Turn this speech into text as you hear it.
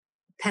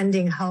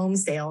Pending home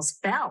sales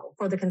fell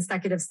for the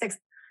consecutive sixth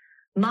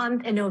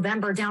month in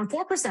November, down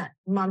 4%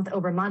 month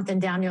over month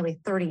and down nearly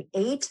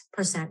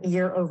 38%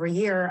 year over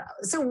year.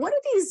 So what do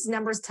these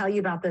numbers tell you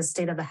about the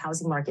state of the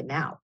housing market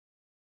now?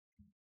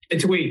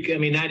 It's weak. I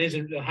mean,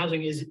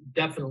 housing is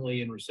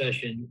definitely in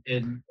recession,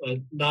 and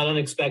not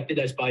unexpected.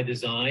 That's by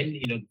design.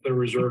 You know, the Federal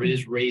Reserve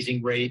is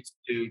raising rates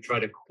to try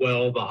to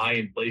quell the high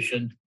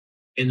inflation.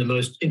 And the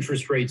most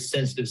interest rate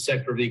sensitive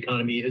sector of the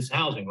economy is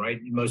housing, right?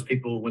 Most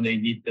people, when they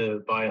need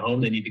to buy a home,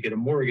 they need to get a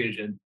mortgage,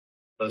 and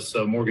thus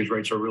mortgage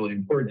rates are really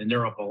important, and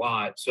they're up a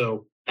lot.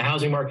 So the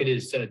housing market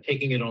is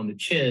taking it on the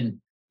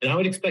chin, and I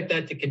would expect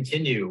that to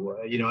continue.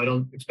 You know, I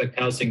don't expect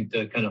housing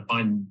to kind of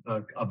find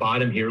a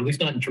bottom here, at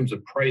least not in terms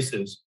of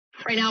prices.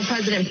 Right now,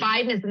 President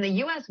Biden is in the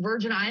U.S.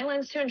 Virgin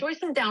Islands to enjoy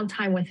some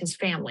downtime with his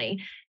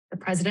family. The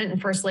president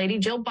and First Lady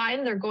Jill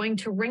Biden, they're going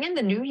to ring in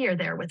the new year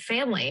there with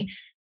family.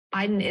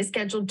 Biden is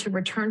scheduled to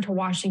return to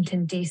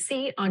Washington,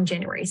 D.C. on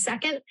January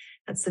 2nd.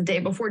 That's the day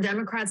before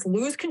Democrats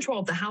lose control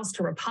of the House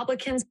to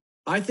Republicans.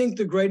 I think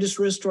the greatest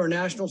risk to our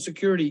national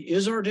security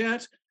is our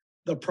debt.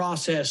 The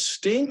process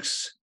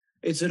stinks.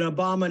 It's an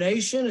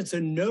abomination. It's a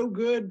no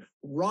good,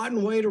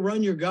 rotten way to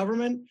run your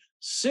government.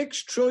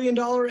 $6 trillion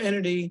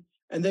entity,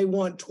 and they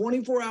want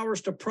 24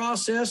 hours to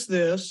process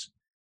this,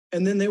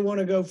 and then they want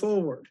to go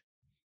forward.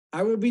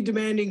 I will be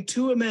demanding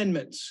two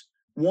amendments.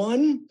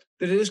 One,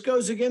 that this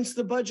goes against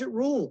the budget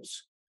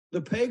rules.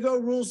 The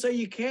PAYGO rules say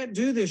you can't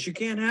do this. You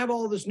can't have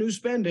all this new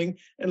spending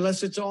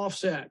unless it's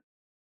offset.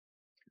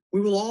 We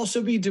will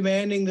also be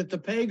demanding that the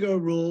PAYGO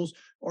rules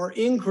are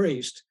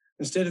increased.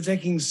 Instead of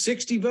taking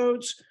 60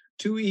 votes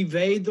to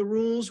evade the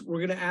rules, we're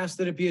going to ask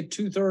that it be a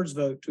 2/3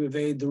 vote to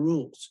evade the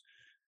rules.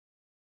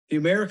 The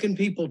American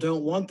people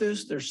don't want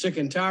this. They're sick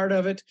and tired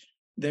of it.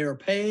 They are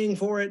paying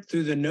for it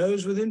through the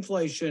nose with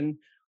inflation.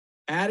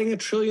 Adding $1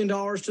 trillion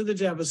to the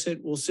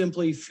deficit will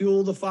simply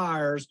fuel the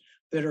fires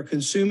that are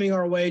consuming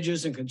our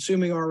wages and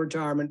consuming our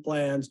retirement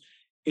plans.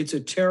 It's a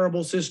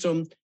terrible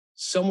system.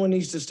 Someone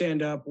needs to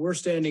stand up. We're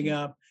standing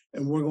up,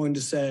 and we're going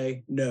to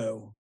say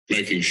no.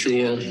 Making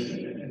sure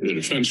the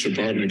Defense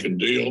Department can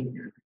deal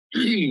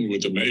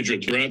with the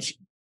major threats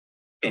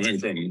coming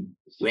from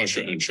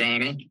Russia and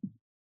China,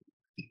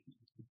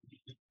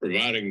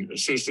 providing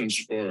assistance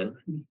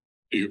for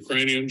the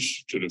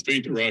Ukrainians to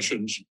defeat the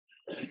Russians.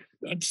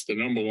 That's the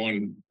number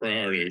one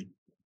priority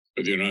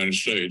for the United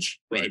States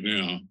right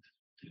now,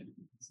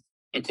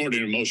 according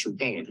to most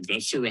Republicans.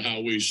 That's sort of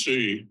how we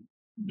see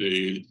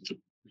the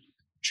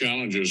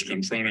challenges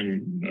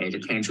confronting the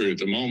country at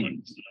the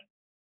moment.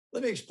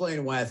 Let me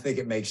explain why I think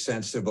it makes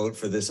sense to vote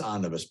for this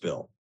omnibus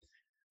bill.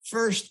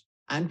 First,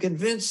 I'm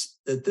convinced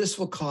that this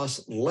will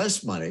cost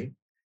less money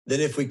than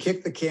if we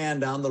kick the can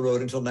down the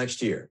road until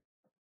next year.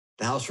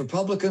 The House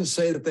Republicans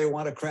say that they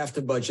want to craft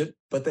a budget,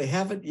 but they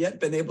haven't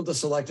yet been able to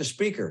select a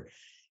speaker.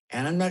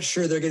 And I'm not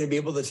sure they're going to be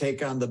able to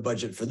take on the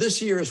budget for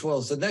this year as well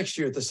as the next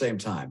year at the same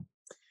time.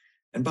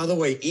 And by the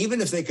way,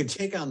 even if they could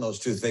take on those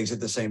two things at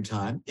the same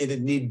time,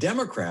 it'd need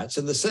Democrats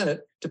in the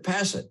Senate to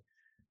pass it.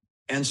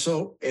 And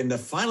so in the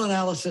final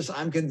analysis,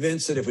 I'm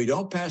convinced that if we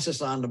don't pass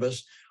this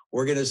omnibus,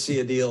 we're going to see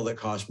a deal that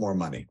costs more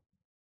money.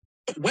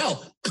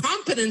 Well,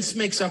 competence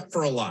makes up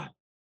for a lot.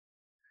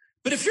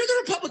 But if you're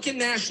the Republican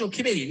National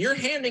Committee and you're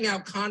handing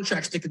out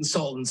contracts to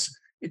consultants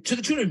to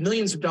the tune of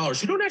millions of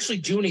dollars, you don't actually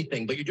do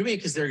anything, but you're doing it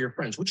because they're your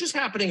friends, which is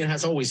happening and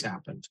has always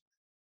happened.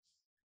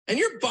 And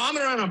you're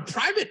bombing around on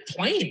private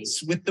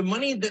planes with the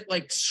money that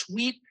like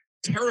sweet,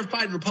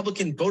 terrified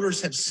Republican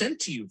voters have sent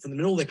to you from the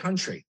middle of the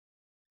country.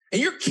 And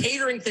you're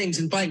catering things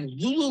and buying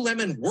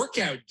Lululemon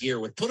workout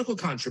gear with political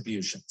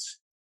contributions.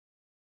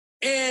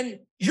 And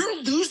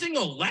you're losing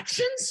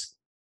elections?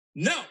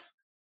 No.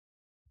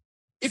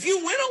 If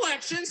you win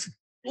elections,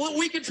 well,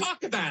 we can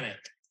talk about it.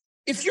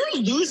 If you're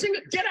losing,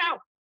 get out.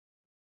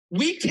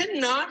 We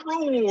cannot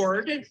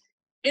reward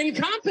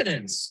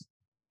incompetence.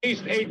 At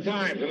least 8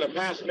 times in the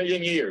past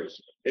million years,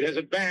 it has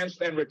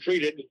advanced and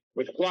retreated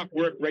with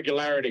clockwork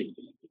regularity.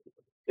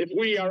 If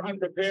we are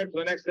unprepared for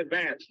the next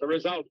advance, the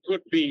result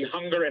could be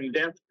hunger and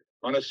death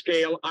on a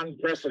scale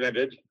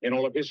unprecedented in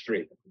all of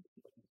history.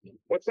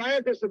 What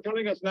scientists are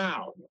telling us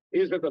now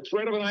is that the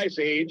threat of an ice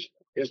age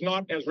is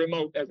not as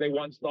remote as they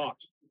once thought.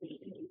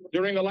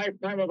 During the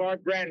lifetime of our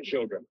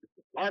grandchildren,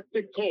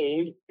 Arctic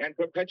cold and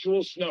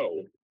perpetual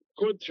snow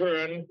could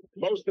turn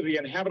most of the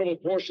inhabitable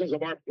portions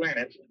of our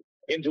planet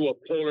into a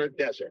polar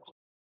desert.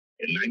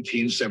 In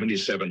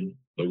 1977,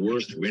 the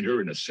worst winter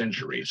in a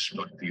century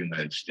struck the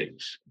United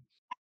States.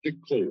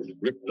 Arctic cold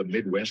gripped the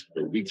Midwest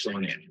for weeks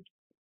on end.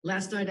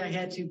 Last night, I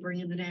had to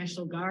bring in the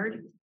National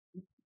Guard.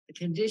 The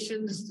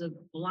conditions, the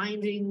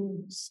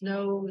blinding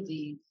snow,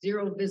 the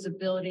zero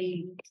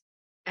visibility,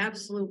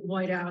 absolute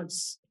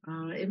whiteouts.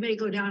 It may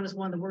go down as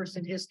one of the worst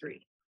in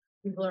history.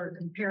 People are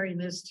comparing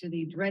this to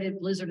the dreaded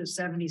blizzard of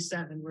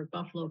 '77, where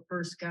Buffalo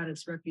first got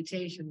its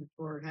reputation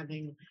for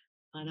having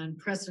an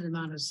unprecedented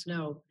amount of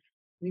snow.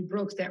 We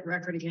broke that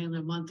record again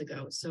a month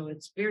ago. So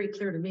it's very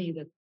clear to me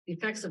that the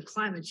effects of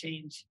climate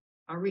change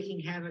are wreaking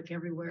havoc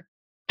everywhere.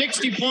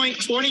 60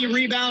 point, 20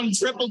 rebound,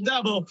 triple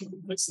double.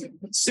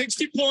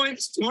 60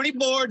 points, 20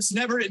 boards.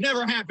 It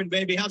never happened,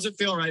 baby. How's it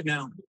feel right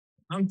now?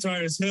 I'm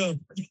tired as hell.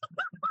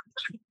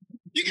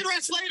 You can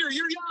rest later.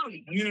 You're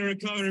young. I'm gonna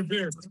recover a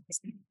beer.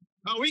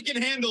 Oh, we can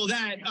handle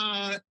that.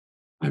 I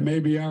may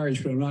be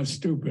Irish, but I'm not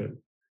stupid.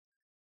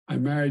 I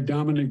married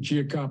Dominic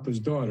Giacoppa's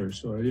daughter,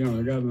 so I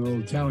got a little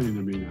Italian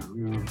in me now.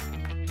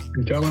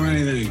 You tell her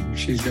anything,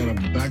 she's got a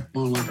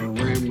backbone like a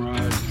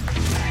ramrod.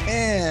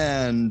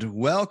 And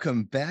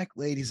welcome back,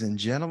 ladies and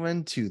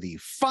gentlemen, to the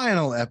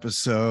final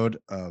episode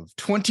of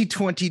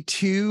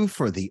 2022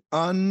 for the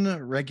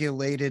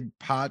Unregulated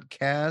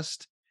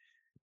Podcast.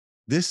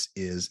 This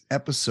is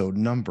episode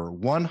number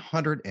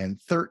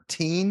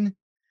 113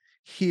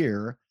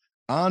 here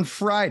on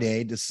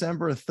Friday,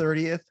 December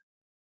 30th,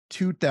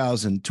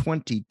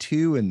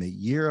 2022, in the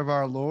year of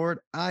our Lord.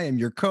 I am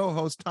your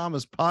co-host,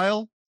 Thomas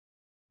Pyle.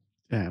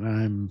 And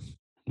I'm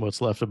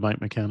what's left of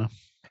Mike McKenna.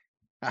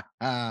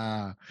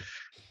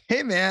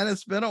 Hey, man,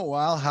 it's been a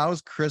while.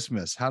 How's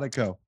Christmas? How'd it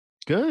go?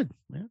 Good.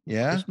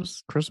 Yeah.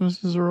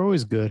 Christmases are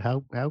always good.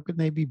 How could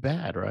they be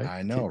bad, right?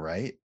 I know,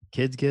 right?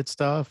 Kids get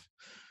stuff.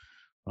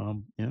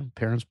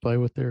 Parents play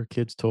with their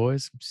kids'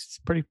 toys.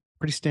 It's pretty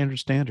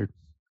standard.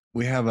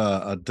 We have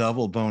a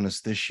double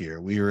bonus this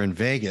year. We were in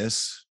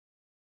Vegas.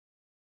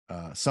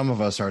 Some of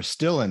us are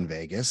still in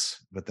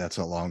Vegas, but that's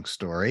a long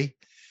story.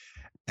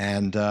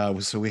 And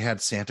so we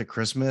had Santa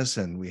Christmas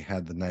and we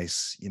had the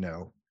nice,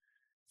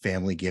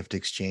 family gift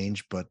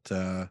exchange. But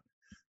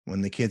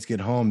when the kids get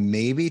home,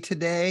 maybe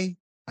today,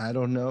 I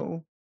don't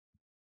know,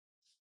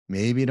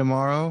 maybe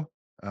tomorrow,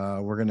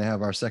 we're going to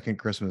have our second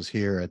Christmas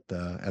here at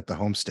the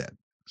homestead.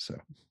 So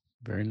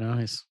very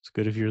nice. It's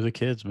good if you're the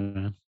kids,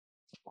 man.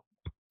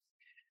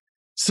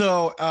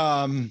 So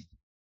I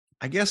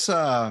guess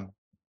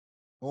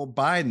old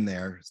Biden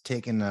there is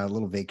taking a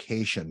little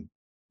vacation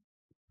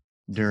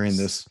during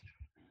this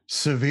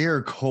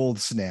severe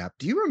cold snap.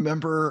 Do you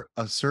remember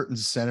a certain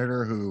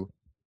senator who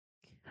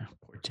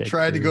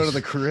tried to go to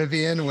the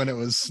Caribbean when it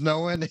was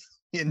snowing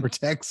in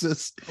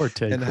Texas,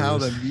 and how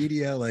the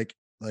media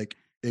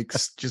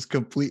just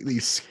completely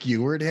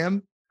skewered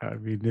him? I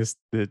mean, it's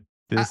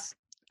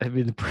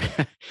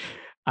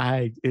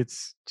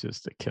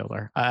just a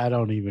killer. I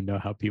don't even know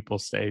how people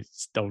say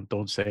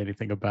don't say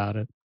anything about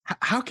it.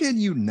 How can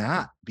you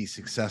not be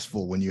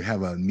successful when you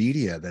have a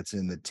media that's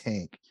in the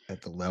tank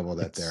at the level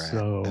that they're at?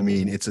 I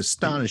mean, it's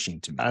astonishing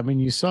to me. I mean,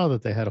 you saw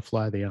that they had to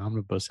fly the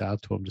omnibus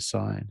out to him to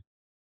sign.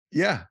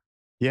 Yeah.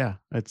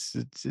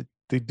 The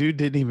dude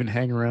didn't even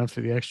hang around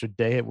for the extra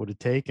day it would have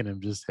taken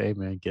him. Just, hey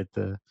man, get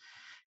the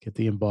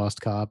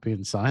embossed copy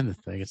and sign the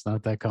thing. It's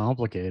not that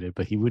complicated,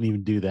 but he wouldn't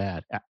even do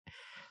that.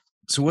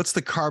 So what's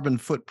the carbon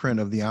footprint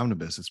of the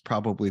omnibus? It's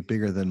probably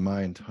bigger than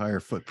my entire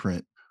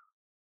footprint.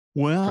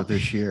 For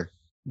this year.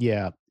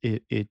 Yeah,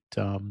 it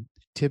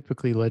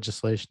typically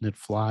legislation that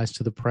flies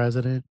to the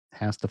president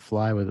has to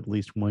fly with at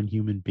least one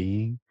human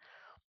being,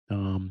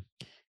 and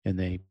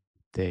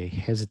they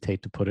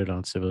hesitate to put it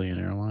on civilian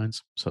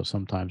airlines. So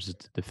sometimes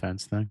it's a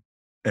defense thing.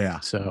 Yeah.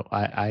 So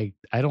I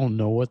don't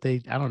know I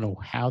don't know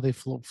how they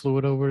flew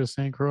it over to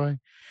St. Croix.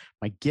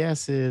 My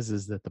guess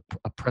is that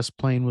a press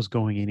plane was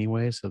going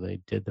anyway, so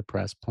they did the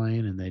press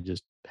plane and they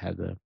just had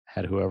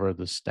whoever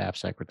the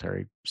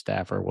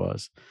staffer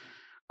was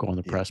go on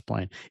the press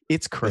plane.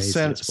 It's crazy.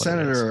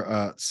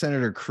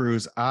 Senator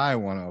Cruz, I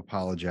want to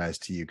apologize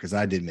to you because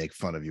I did make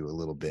fun of you a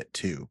little bit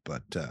too,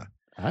 but I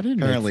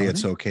didn't. Apparently,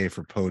 it's okay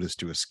for POTUS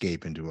to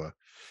escape into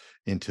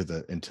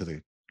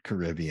the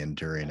Caribbean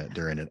during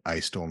an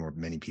ice storm where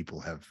many people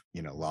have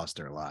lost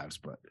their lives,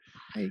 but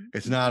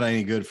it's not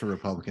any good for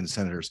Republican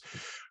senators.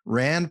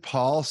 Rand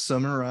Paul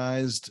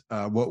summarized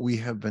what we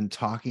have been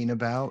talking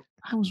about.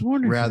 I was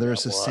wondering rather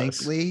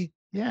succinctly.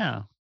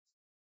 Yeah.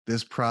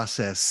 This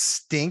process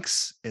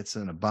stinks. It's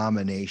an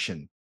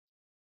abomination.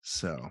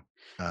 So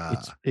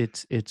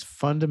it's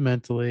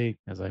fundamentally,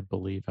 as I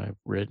believe I've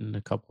written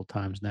a couple of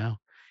times now,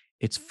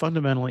 it's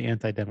fundamentally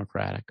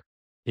anti-democratic.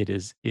 It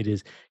is,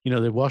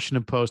 the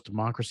Washington Post,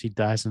 democracy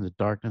dies in the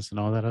darkness and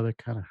all that other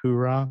kind of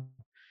hoorah.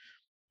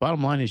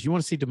 Bottom line is, you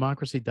want to see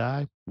democracy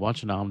die?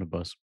 Watch an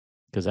omnibus,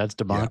 because that's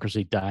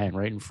democracy dying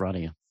right in front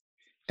of you.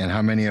 And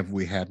how many have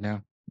we had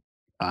now?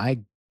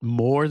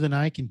 More than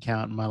I can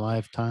count in my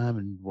lifetime,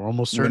 and we're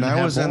almost certain. When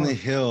I was on the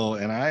Hill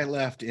and I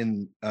left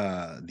in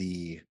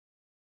the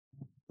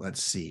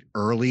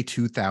early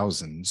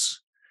 2000s,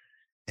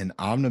 an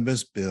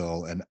omnibus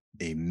bill and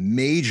a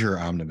major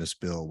omnibus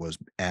bill was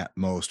at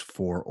most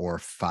 4 or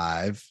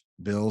 5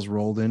 bills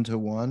rolled into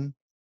one.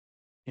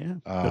 Yeah.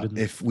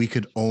 If we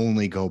could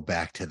only go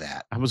back to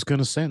that. I was going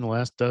to say, in the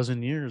last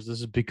dozen years, this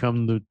has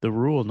become the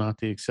rule, not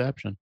the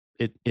exception.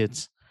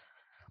 It's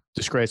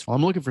disgraceful.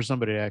 I'm looking for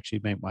somebody to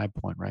actually make my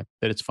point, right?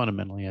 That it's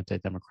fundamentally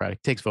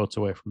anti-democratic, takes votes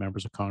away from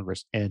members of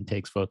Congress, and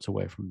takes votes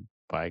away from,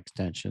 by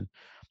extension,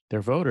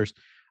 their voters.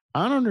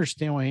 I don't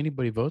understand why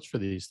anybody votes for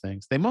these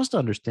things. They must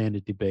understand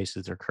it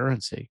debases their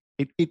currency.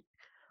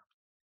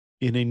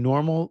 In a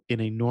normal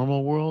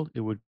world, it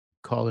would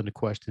call into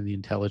question the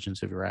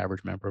intelligence of your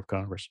average member of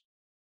Congress.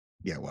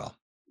 Yeah, well,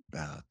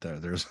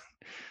 there's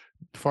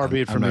Far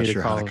be it I'm from not me to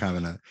sure how call to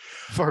comment on.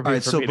 Far All be it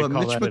right, from so me to but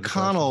call Mitch that into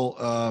question.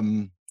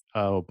 McConnell,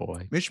 Oh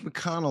boy. Mitch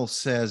McConnell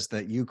says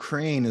that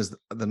Ukraine is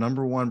the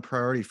number one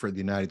priority for the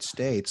United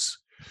States,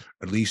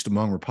 at least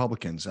among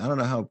Republicans. I don't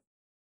know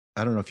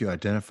if you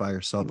identify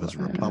yourself as a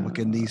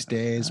Republican these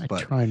days,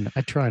 but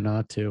I try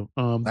not to.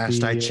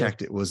 last I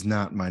checked, it was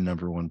not my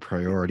number one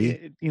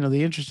priority.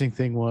 The interesting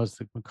thing was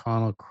the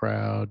McConnell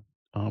crowd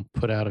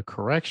put out a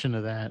correction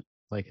of that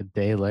like a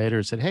day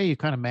later, said, "Hey, you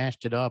kind of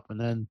mashed it up,"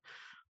 and then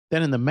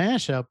in the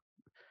mashup,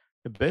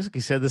 it basically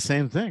said the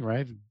same thing,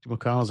 right?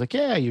 McConnell's like,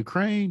 "Yeah,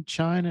 Ukraine,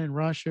 China, and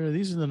Russia,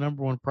 these are the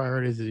number one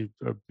priorities that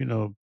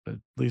at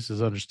least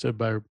is understood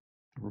by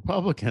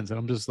Republicans." And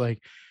I'm just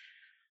like,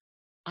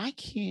 I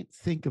can't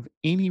think of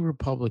any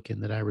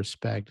Republican that I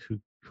respect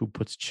who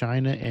puts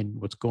China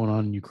and what's going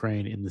on in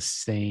Ukraine in the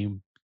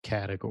same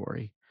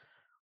category.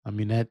 I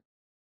mean,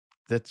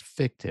 that's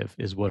fictive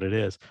is what it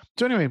is.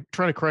 So anyway,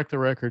 trying to correct the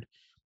record.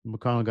 The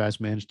McConnell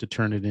guys managed to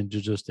turn it into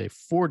just a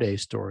 4-day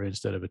story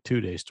instead of a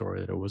 2-day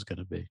story that it was going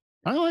to be.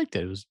 I liked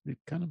it. It was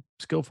kind of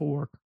skillful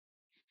work.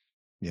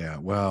 Yeah,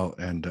 well,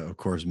 and of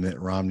course, Mitt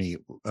Romney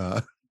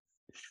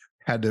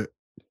had to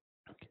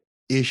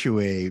issue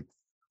a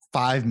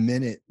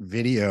 5-minute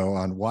video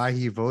on why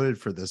he voted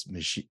for this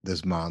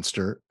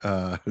monster.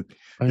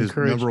 His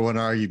number one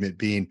argument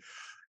being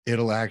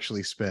it'll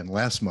actually spend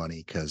less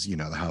money because the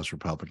House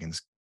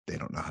Republicans, they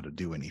don't know how to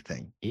do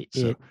anything.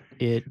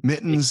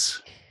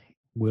 Mittens,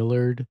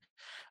 Willard.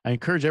 I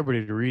encourage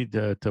everybody to read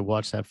to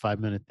watch that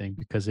 5-minute thing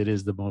because it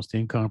is the most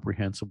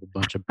incomprehensible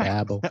bunch of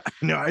babble.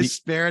 No, I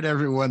spared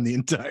everyone the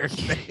entire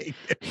thing.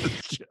 It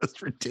was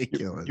just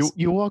ridiculous.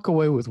 You walk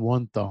away with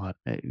one thought.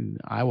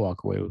 I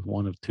walk away with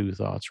one of two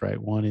thoughts, right?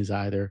 One is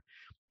either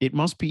it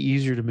must be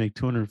easier to make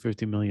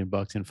 $250 million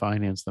in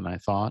finance than I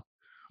thought,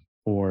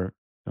 or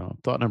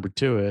thought number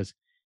two is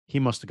he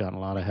must have gotten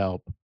a lot of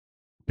help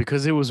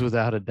because it was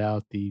without a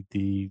doubt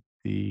the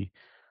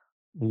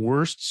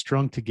worst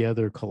strung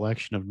together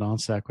collection of non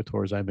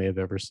sequiturs I may have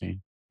ever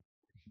seen.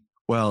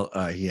 Well,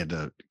 he had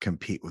to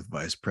compete with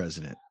Vice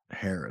President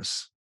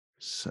Harris.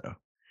 So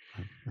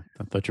I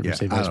thought you were going to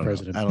say Vice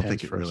President. I don't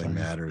think it really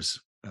matters.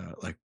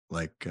 Like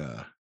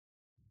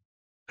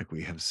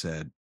we have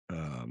said,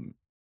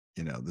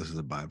 this is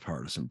a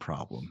bipartisan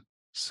problem.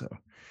 So,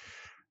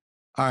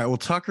 all right. Well,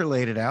 Tucker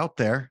laid it out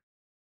there,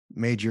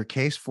 made your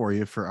case for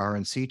you for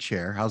RNC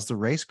chair. How's the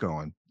race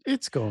going?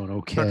 It's going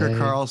okay. Tucker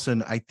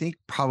Carlson, I think,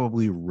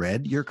 probably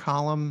read your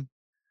column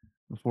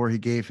before he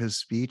gave his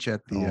speech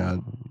at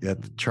the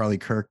Charlie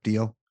Kirk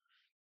deal.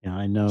 Yeah,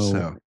 I know.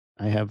 So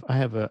I have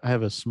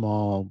a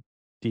small,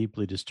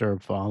 deeply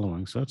disturbed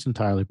following, so it's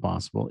entirely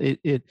possible.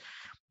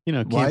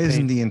 Why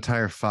isn't the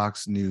entire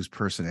Fox News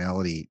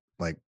personality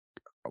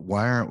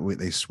why aren't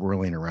they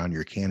swirling around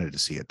your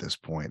candidacy at this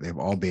point? They've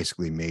all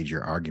basically made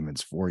your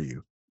arguments for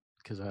you.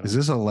 Is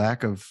this a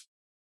lack of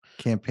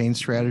campaign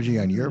strategy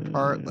on your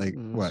part? Like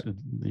what?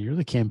 You're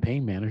the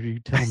campaign manager. You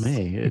tell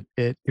me.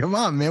 Come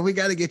on, man. We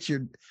got to get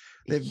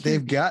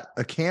they've got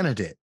a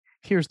candidate.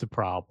 Here's the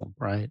problem,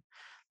 right?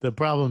 The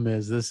problem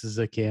is this is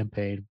a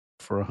campaign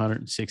for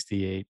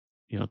 168,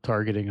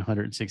 targeting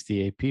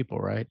 168 people,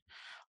 right?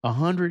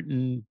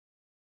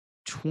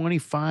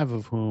 125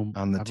 of whom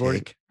on the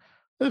take.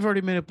 They've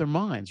already made up their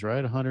minds,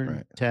 right?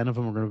 110 of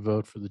them are going to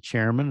vote for the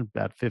chairman.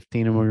 About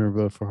 15 of them are going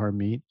to vote for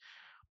Harmeet.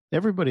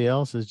 Everybody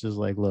else is just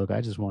like, look,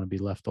 I just want to be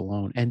left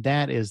alone. And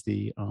that is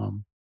the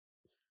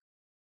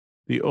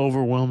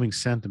overwhelming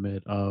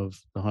sentiment of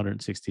the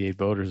 168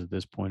 voters at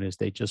this point is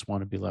they just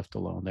want to be left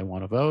alone. They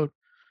want to vote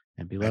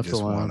and be left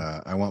alone.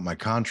 I want my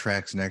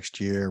contracts next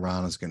year.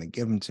 Ron is going to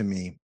give them to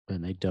me.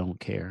 And they don't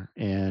care.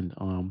 And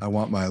I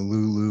want my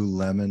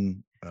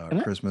Lululemon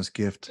Christmas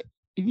gift.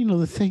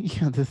 The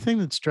thing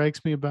that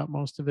strikes me about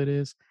most of it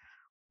is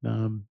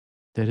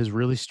that has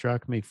really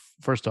struck me.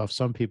 First off,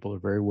 some people are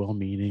very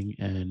well-meaning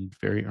and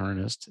very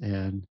earnest,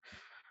 and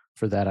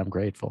for that, I'm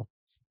grateful.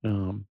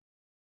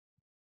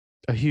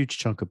 A huge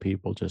chunk of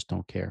people just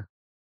don't care.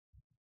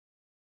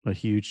 A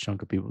huge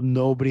chunk of people.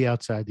 Nobody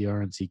outside the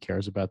RNC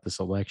cares about this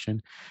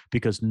election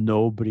because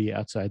nobody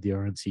outside the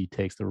RNC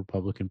takes the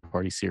Republican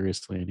Party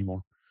seriously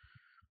anymore.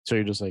 So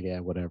you're just like, yeah,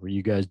 whatever.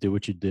 You guys do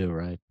what you do,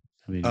 right?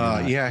 I mean,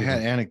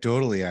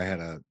 anecdotally, I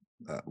had I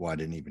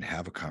didn't even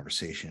have a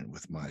conversation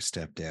with my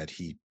stepdad.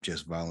 He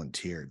just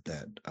volunteered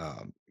that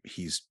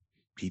he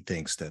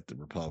thinks that the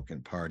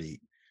Republican Party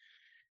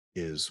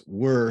is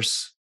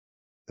worse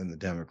than the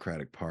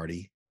Democratic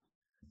Party.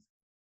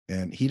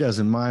 And he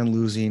doesn't mind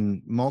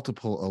losing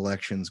multiple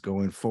elections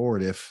going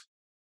forward if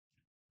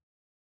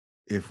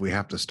we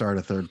have to start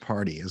a third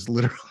party, is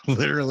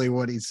literally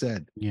what he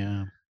said.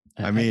 Yeah.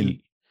 I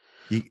mean,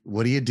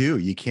 what do?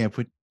 You can't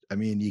put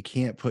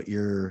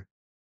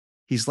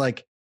he's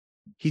like,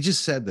 he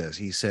just said this.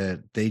 He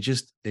said, they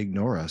just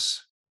ignore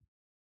us.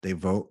 We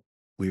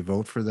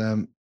vote for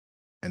them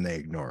and they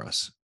ignore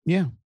us.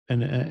 Yeah.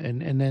 And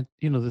that,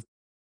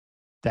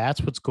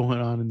 that's what's going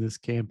on in this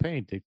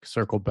campaign. To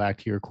circle back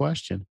to your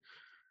question,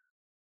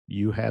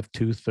 you have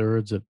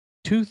 2/3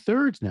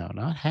 2/3 now,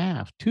 not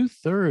half,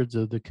 2/3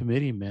 of the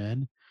committee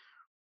men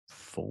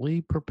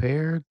fully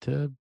prepared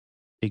to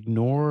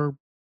ignore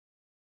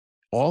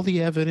all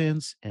the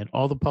evidence and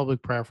all the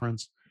public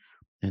preference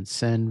and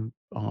send,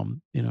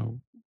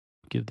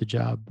 give the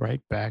job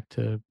right back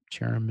to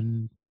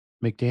Chairman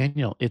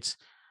McDaniel. It's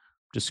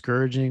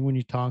discouraging when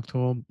you talk to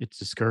him. It's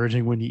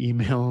discouraging when you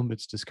email him.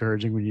 It's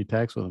discouraging when you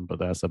text with him. But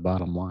that's the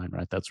bottom line,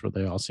 right? That's where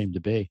they all seem to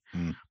be.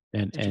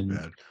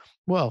 And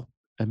well,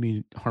 I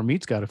mean,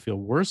 Harmeet's got to feel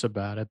worse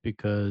about it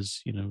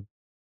because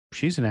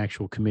she's an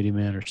actual committee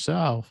man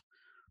herself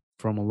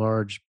from a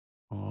large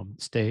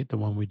state, the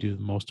one we do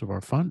most of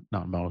our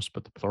not most,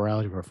 but the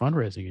plurality of our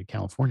fundraising in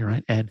California,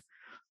 right? And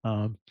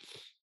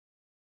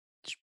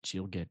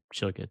she'll get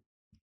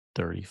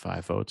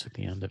 35 votes at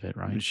the end of it,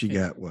 right? She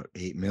got what,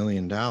 $8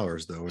 million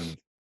though, in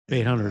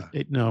 800,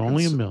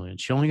 only $1 million.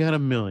 She only got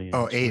 $1 million.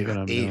 Oh, She only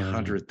got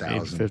 800,000.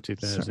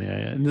 850,000. Yeah.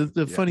 And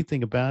the funny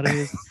thing about it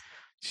is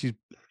she's,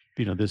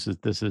 this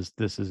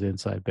is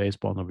inside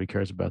baseball. Nobody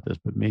cares about this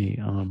but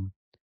me.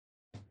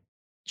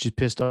 She's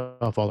pissed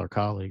off all her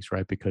colleagues,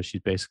 right? Because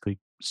she's basically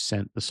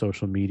sent the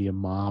social media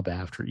mob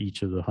after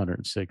each of the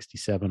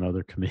 167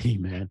 other committee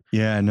men.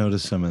 Yeah, I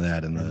noticed some of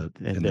that in the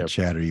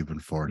chatter you've been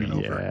forwarding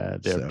over. Yeah,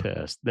 they're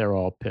pissed. They're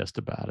all pissed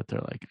about it. They're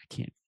like, I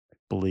can't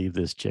believe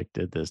this chick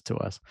did this to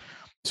us.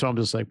 So I'm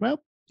just like,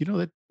 well,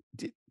 that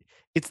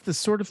it's the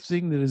sort of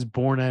thing that is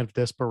born out of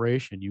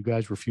desperation. You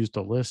guys refuse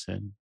to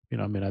listen.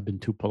 I mean, I've been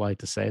too polite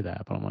to say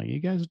that, but I'm like, you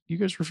guys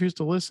refuse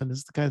to listen. This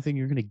is the kind of thing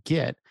you're going to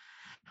get.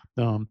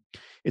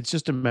 It's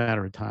just a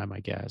matter of time, I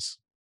guess,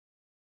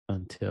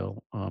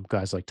 until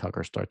guys like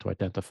Tucker start to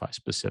identify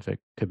specific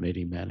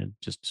committee men and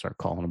just start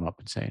calling them up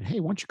and saying, hey,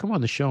 why don't you come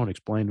on the show and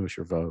explain to us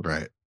your vote?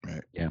 Right.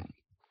 Yeah.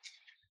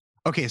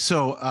 Okay,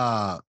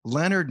 so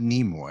Leonard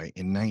Nimoy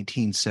in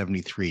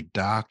 1973,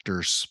 Dr.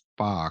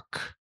 Spock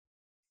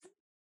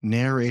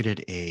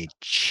narrated a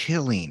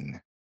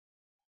chilling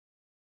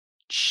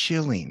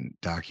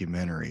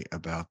documentary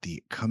about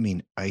the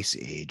coming ice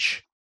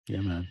age.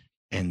 Yeah, man.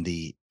 And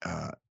the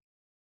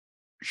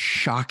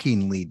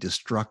shockingly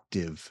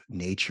destructive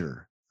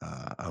nature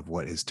of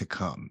what is to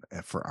come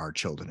for our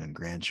children and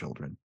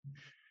grandchildren.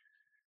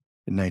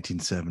 In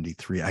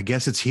 1973, I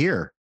guess it's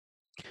here.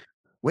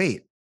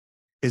 Wait,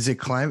 is it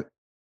climate?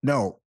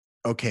 No.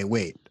 Okay,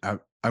 wait.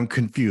 I'm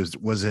confused.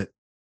 Was it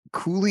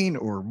cooling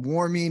or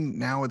warming?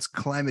 Now it's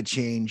climate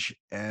change.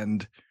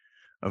 And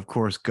of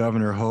course,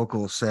 Governor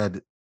Hochul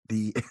said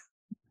the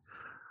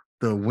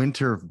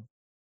winter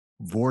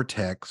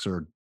vortex,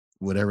 or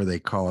whatever they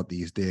call it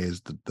these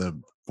days,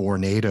 the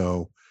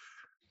tornado.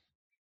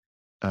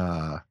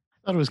 I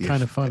thought it was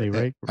kind of funny,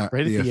 right?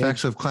 Right. The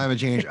effects of climate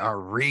change are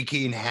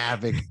wreaking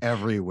havoc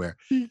everywhere.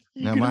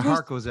 Now, my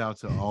heart goes out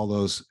to all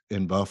those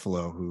in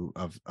Buffalo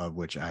of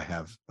which I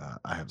have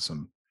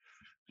some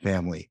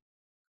family,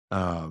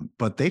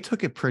 but they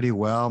took it pretty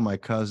well. My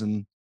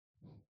cousins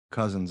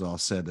all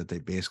said that they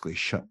basically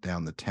shut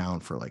down the town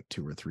for like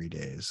 2 or 3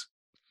 days,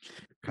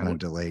 kind of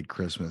delayed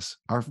Christmas.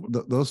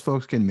 Those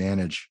folks can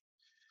manage.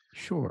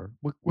 Sure.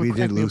 We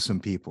did lose some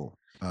people.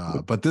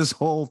 But this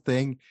whole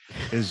thing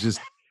is just,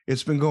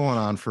 it's been going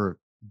on for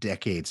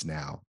decades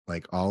now.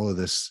 Like all of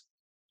this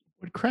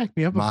what cracked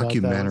me up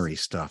mockumentary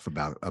stuff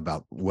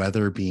about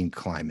weather being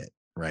climate,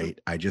 right?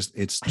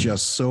 It's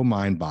just so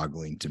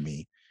mind-boggling to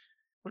me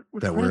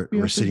that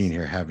we're sitting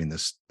here having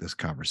this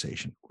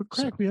conversation. What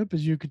cracked me up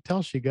is you could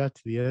tell she got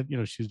to the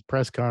end, she's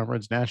press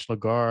conference, National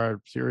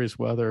Guard, serious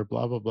weather,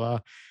 blah, blah, blah.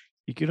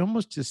 You could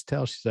almost just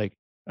tell she's like,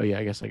 oh yeah,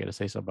 I guess I got to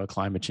say something about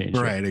climate change.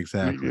 Right,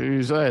 exactly.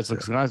 It's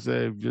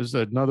just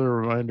another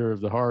reminder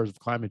of the horrors of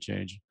climate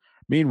change.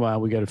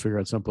 Meanwhile, we got to figure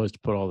out someplace to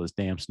put all this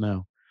damn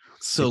snow.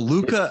 So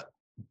Luka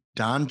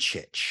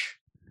Doncic.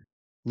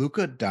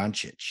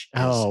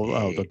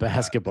 The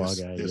basketball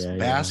guy.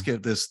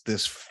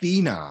 This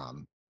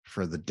phenom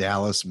for the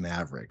Dallas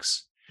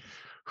Mavericks,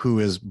 who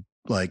is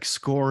like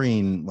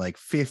scoring like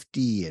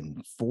 50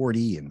 and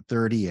 40 and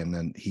 30, and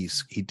then he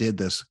did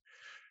this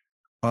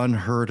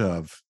unheard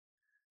of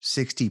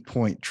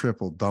 60-point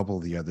triple-double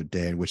the other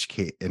day, in which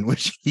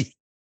he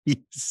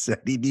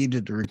said he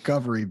needed a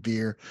recovery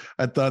beer.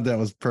 I thought that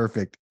was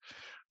perfect.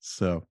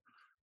 So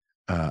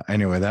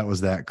anyway, that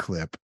was that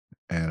clip.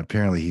 And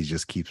apparently he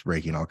just keeps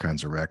breaking all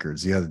kinds of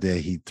records. The other day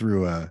he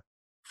threw a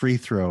free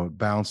throw,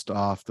 bounced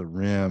off the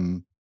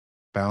rim,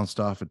 bounced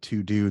off of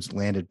 2 dudes,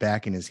 landed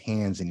back in his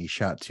hands, and he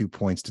shot 2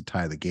 points to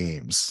tie the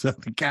game. So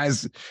the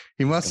guys,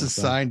 he must have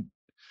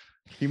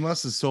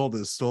sold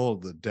his soul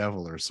to the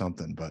devil or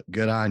something, but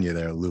good on you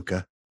there,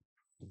 Luka.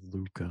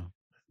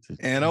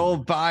 And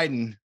old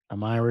Biden.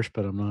 I'm Irish,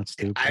 but I'm not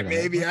stupid. I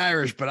may be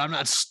Irish, but I'm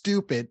not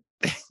stupid.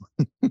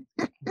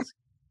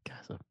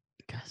 Guy's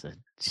a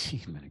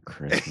achievement of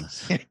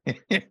Christmas.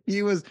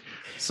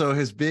 So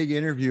his big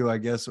interview, I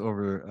guess,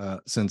 over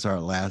since our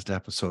last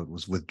episode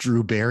was with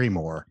Drew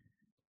Barrymore,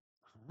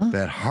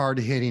 that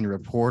hard-hitting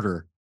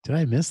reporter. Did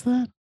I miss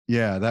that?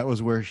 Yeah, that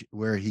was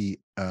where he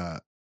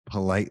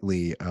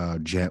politely,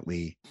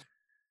 gently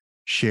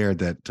shared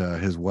that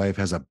his wife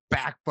has a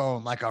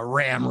backbone like a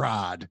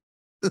ramrod.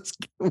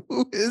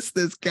 Who is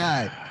this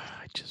guy?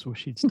 I just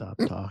wish he'd stop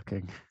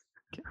talking.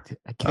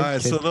 All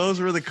right, so those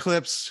were the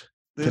clips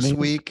this he-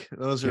 week.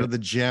 Those are the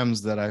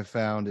gems that I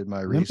found in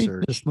my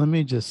research. Let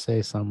me just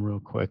say something real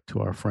quick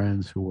to our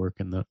friends who work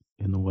in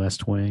the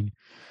West Wing.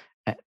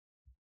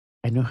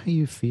 I know how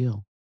you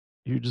feel.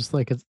 You're just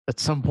like at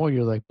some point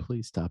you're like,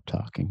 please stop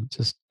talking.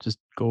 Just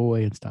go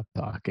away and stop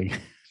talking.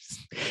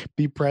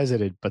 Be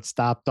president, but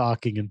stop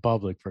talking in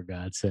public for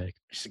God's sake.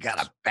 She's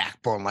got a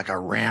backbone like a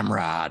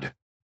ramrod.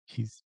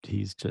 He's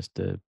just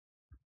a.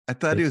 I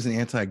thought he was an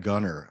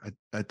anti-gunner.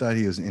 I thought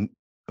he was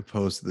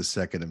opposed to the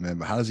Second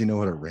Amendment. How does he know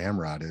what a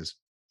ramrod is?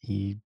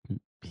 He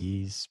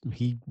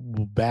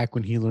back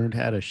when he learned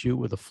how to shoot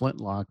with a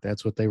flintlock,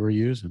 that's what they were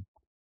using.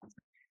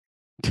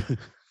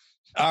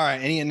 All right.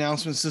 Any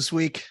announcements this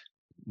week?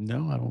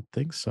 No, I don't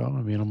think so.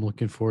 I mean, I'm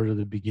looking forward to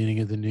the beginning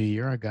of the new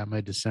year. I got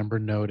my December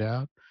note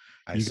out.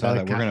 I saw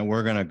that.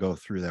 We're gonna go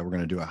through that. We're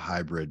gonna do a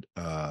hybrid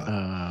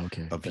of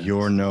Thanks.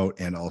 your note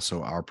and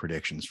also our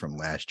predictions from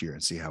last year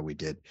and see how we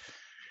did.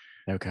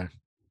 Okay.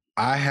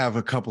 I have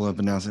a couple of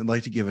announcements. I'd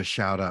like to give a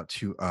shout out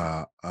to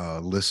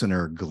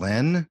listener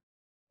Glenn,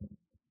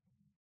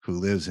 who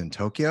lives in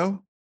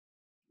Tokyo.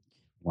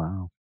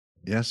 Wow.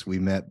 Yes, we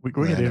met we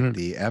Glenn at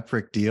the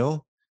Epic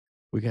deal.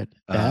 We got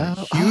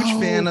huge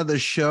fan of the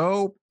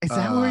show. Is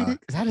that where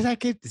is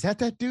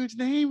that dude's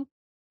name?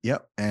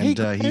 Yep. And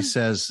he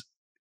says,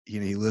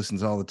 he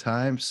listens all the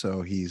time.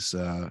 So he's,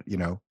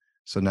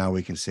 so now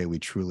we can say we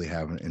truly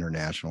have an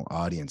international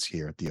audience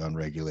here at the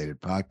Unregulated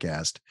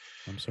Podcast.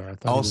 I'm sorry.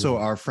 Also,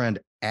 our friend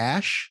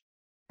Ash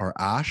or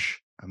Ash.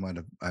 I might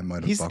have.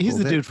 He's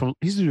the dude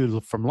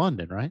from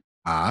London, right?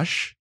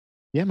 Ash.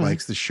 Yeah, man.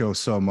 Likes the show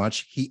so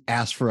much he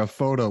asked for a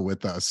photo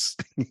with us.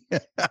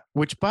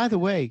 Which, by the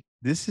way,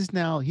 he's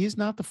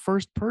not the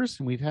first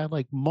person. We've had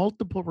like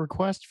multiple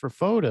requests for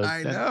photos.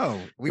 I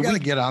know. We got to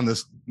get on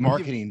this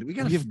marketing.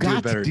 You've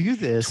got to do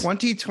this.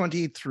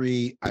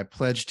 2023. I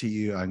pledge to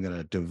you, I'm going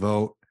to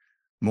devote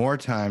more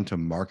time to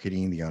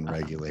marketing the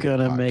Unregulated. I'm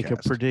gonna podcast. make a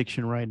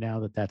prediction right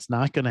now that's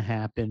not going to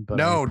happen. But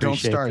no, don't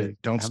start it.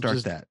 Don't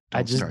start that.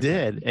 I just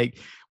did.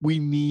 We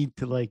need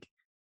to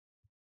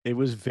It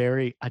was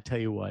very. I tell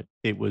you what.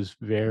 It was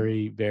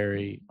very,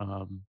 very.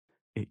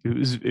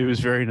 It was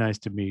very nice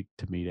to meet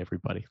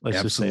everybody. Let's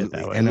Absolutely. just say it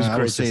that way. And I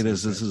will say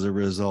this is a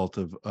result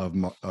of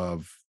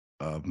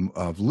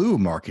Lou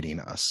marketing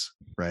us,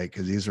 right?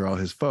 Because these are all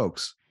his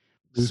folks.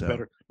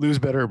 Lou's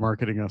better at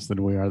marketing us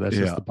than we are. That's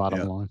just the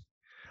bottom line.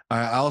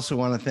 I also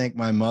want to thank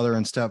my mother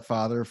and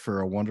stepfather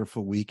for a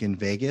wonderful week in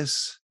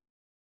Vegas.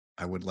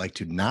 I would like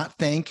to not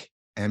thank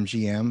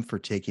MGM for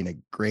taking a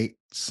great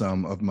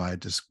sum of my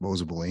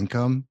disposable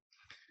income.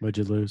 What'd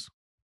you lose?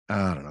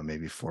 I don't know,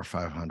 maybe 400 or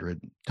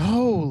 500.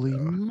 Holy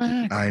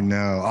mackerel. I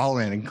know, all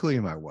in,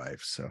 including my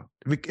wife. So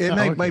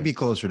it might be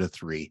closer to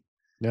 3.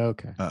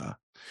 Okay.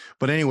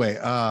 But anyway,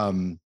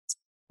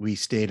 we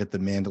stayed at the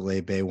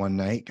Mandalay Bay one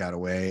night, got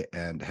away,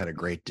 and had a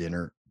great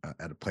dinner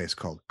at a place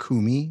called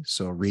Kumi.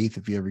 So Reith,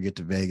 if you ever get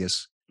to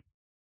Vegas,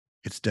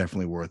 it's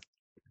definitely worth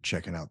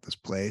checking out this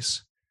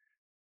place.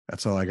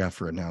 That's all I got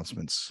for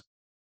announcements.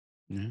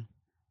 Yeah.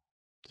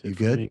 You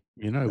good?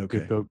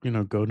 Okay. Go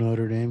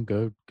Notre Dame,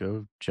 go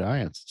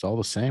Giants. It's all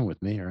the same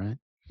with me, right?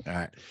 All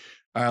right.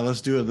 Let's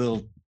do a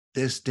little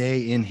this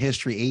day in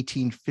history,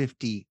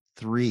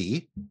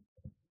 1853.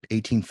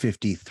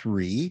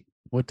 1853.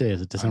 What day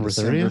is it? December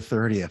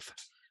 30th.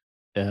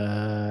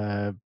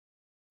 The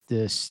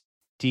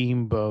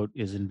steamboat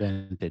is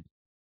invented.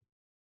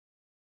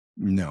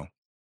 No.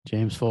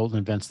 James Fulton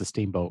invents the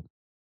steamboat.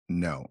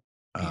 No.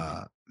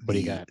 What do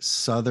you got?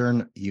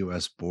 Southern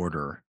U.S.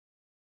 border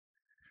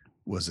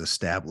was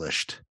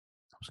established.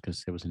 I was going to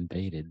say it was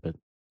invaded, but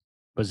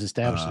was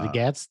established the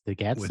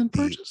Gadsden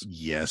Purchase?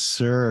 Yes,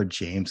 sir.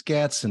 James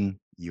Gadsden,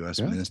 U.S.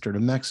 Minister to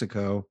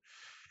Mexico,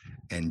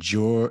 and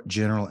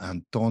General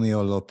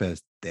Antonio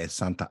Lopez de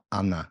Santa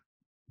Anna,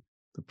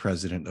 the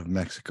president of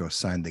Mexico,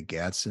 signed the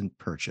Gadsden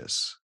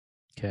Purchase.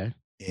 Okay.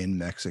 In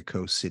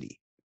Mexico City.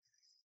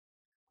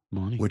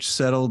 Money. Which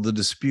settled the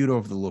dispute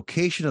over the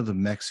location of the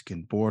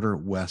Mexican border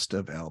west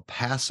of El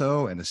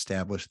Paso and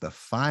established the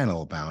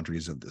final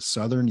boundaries of the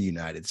southern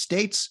United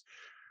States,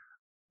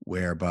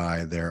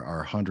 whereby there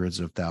are hundreds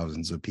of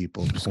thousands of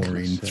people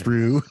pouring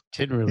through.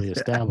 Didn't really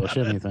establish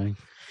anything.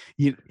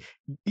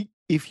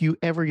 If you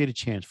ever get a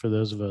chance, for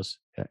those of us,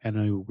 I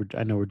know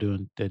we're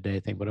doing the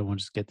day thing, but I want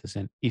to just get this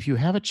in. If you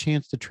have a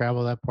chance to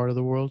travel that part of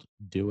the world,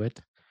 do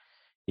it.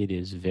 It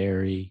is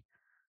very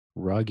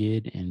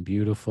rugged and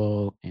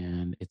beautiful,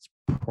 and it's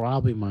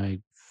probably my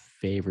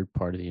favorite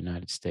part of the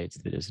United States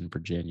that is in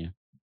Virginia.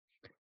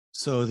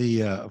 So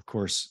of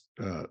course,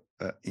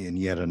 in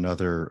yet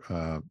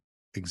another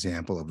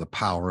example of the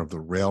power of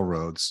the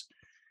railroads,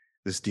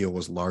 this deal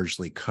was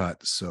largely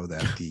cut so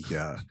that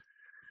the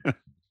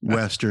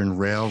Western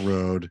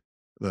Railroad,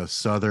 the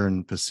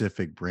Southern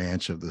Pacific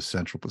branch of the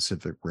Central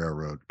Pacific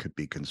Railroad, could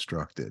be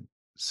constructed.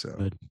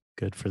 So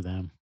good for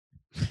them.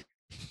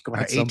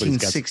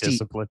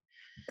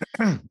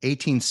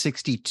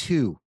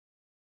 1862.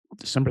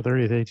 December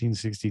 30th,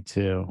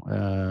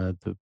 1862.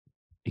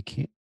 it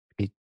can't.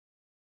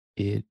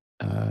 It.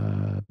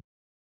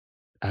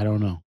 I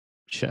don't know.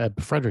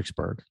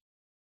 Fredericksburg.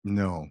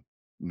 No,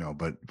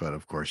 but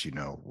of course you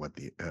know what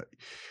the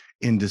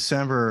in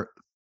December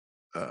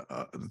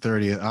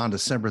 30th on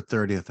December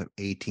 30th of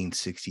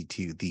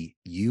 1862, the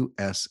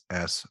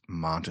USS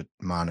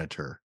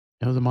Monitor.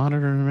 Oh, the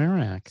Monitor in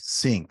Merrimack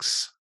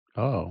sinks.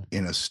 Oh,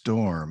 in a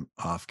storm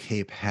off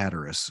Cape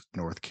Hatteras,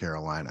 North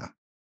Carolina.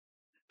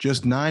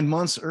 Just 9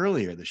 months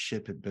earlier, the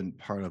ship had been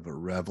part of a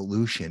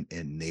revolution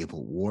in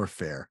naval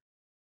warfare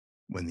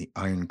when the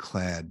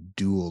ironclad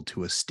dueled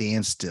to a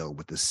standstill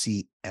with the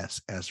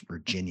CSS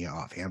Virginia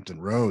off Hampton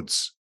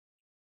Roads.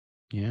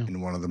 Yeah.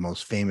 In one of the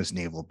most famous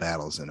naval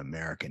battles in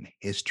American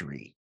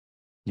history.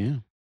 Yeah.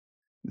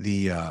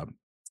 The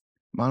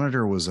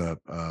Monitor was a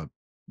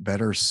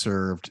better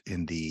served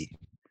in the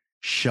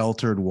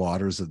sheltered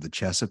waters of the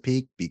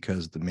Chesapeake,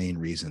 because the main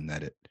reason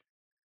that it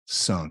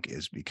sunk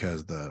is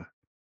because the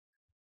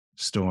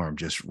storm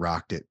just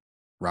rocked it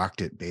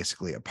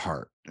basically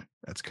apart.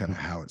 That's kind of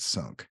how it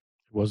sunk.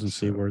 It wasn't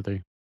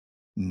seaworthy.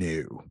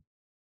 No.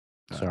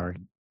 Sorry.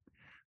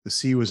 The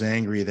sea was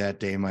angry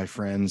that day, my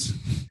friends.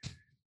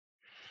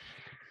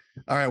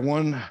 All right,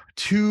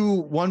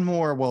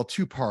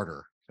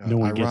 two-parter. No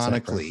one gets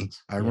that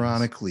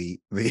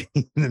ironically,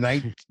 in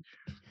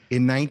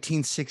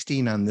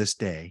 1916 on this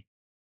day,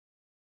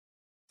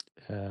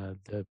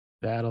 the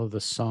Battle of the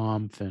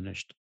Somme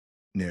finished.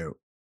 No,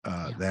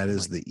 that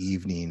is the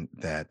evening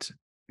that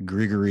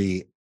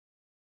Grigory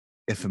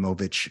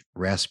Efimovich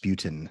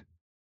Rasputin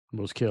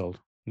was killed.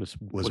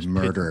 Was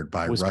murdered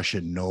by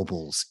Russian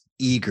nobles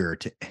eager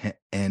to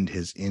end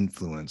his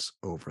influence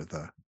over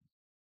the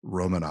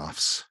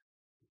Romanovs.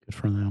 Good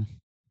for them.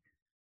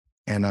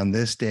 And on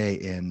this day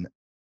in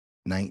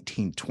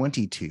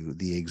 1922,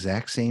 the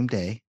exact same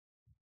day,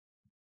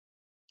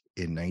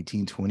 in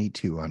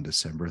 1922 on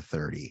December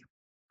 30.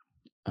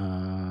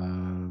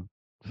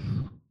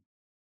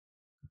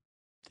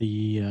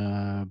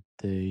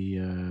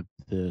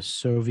 The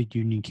Soviet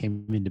Union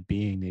came into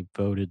being. They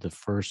voted the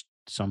first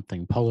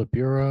something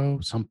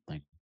Politburo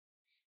something.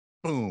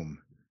 Boom.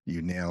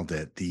 You nailed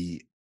it.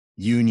 The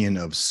Union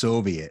of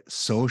Soviet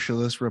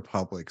Socialist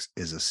Republics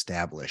is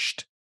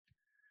established,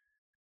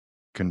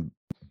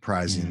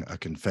 comprising a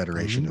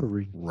confederation of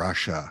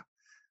Russia,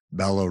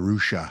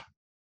 Belarusia,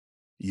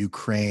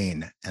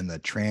 Ukraine, and the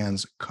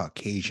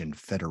Transcaucasian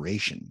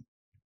Federation.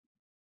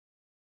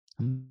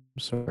 I'm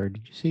sorry,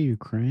 did you say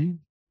Ukraine?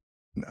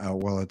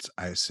 Well,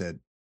 I said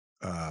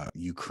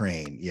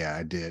Ukraine. Yeah,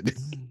 I did.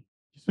 You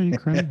said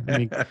Ukraine? I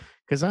mean,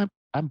 because I'm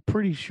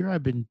pretty sure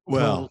I've been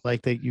told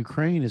like that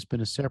Ukraine has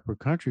been a separate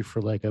country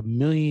for like 1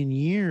 million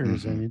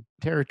years, and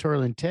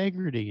territorial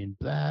integrity and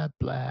blah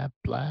blah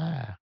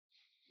blah.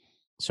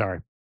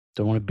 Sorry,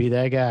 don't want to be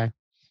that guy.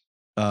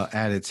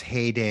 At its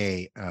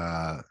heyday,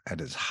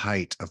 at its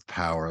height of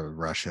power,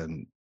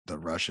 the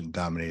Russian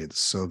dominated the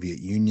Soviet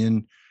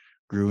Union,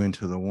 grew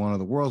into one of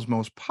the world's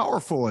most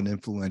powerful and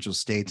influential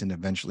states, and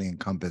eventually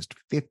encompassed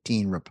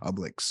 15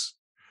 republics,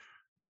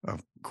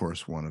 of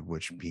course, one of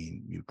which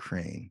being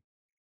Ukraine.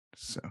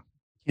 So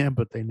yeah,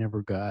 but they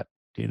never got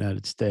the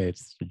United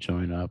States to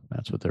join up.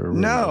 That's what they were.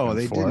 Really no,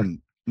 they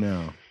didn't.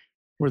 No,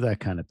 we're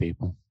that kind of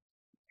people.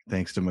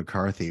 Thanks to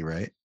McCarthy,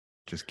 right?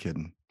 Just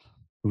kidding.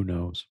 Who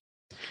knows?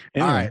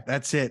 Anyway. All right,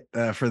 that's it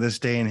for this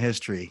day in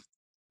history.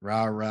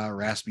 Rah rah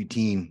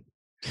Rasputin,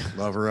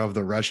 lover of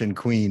the Russian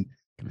Queen.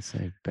 Gonna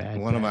say bad.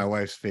 One of my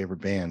wife's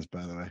favorite bands,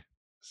 by the way.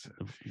 So.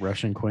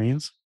 Russian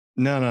Queens?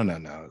 No.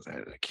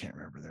 I can't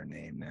remember their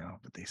name now,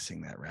 but they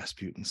sing that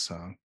Rasputin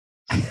song.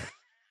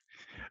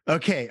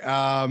 Okay,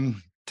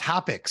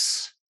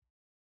 topics.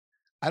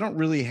 I don't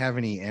really have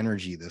any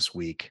energy this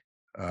week,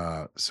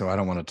 so I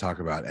don't want to talk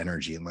about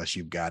energy unless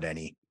you've got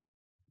any.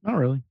 Not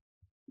really.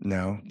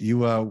 No, you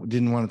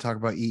didn't want to talk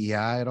about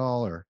EEI at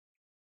all, or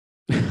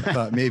I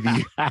thought maybe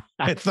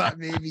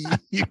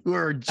you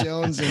were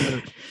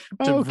jonesing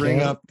to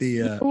bring up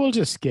the. We'll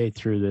just skate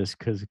through this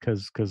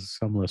because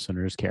some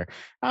listeners care.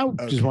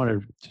 Just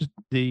wanted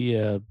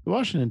the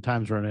Washington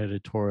Times wrote an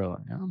editorial.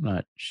 I'm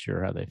not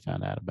sure how they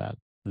found out about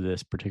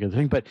this particular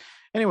thing, but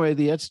anyway,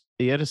 the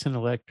Edison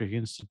Electric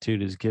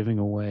Institute is giving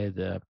away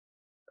the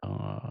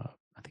I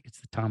think it's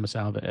the Thomas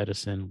Alva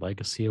Edison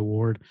Legacy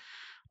Award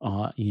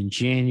in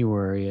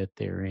January at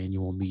their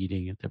annual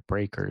meeting at the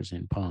Breakers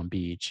in Palm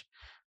Beach.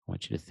 I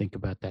want you to think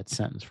about that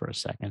sentence for a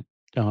second.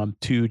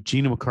 To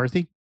Gina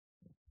McCarthy,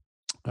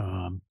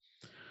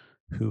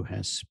 who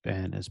has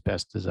spent, as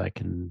best as I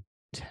can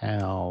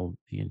tell,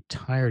 the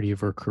entirety of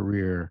her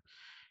career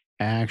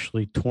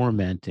actually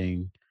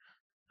tormenting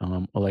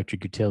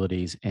electric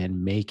utilities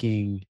and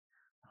making,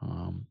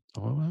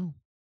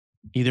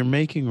 either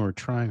making or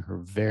trying her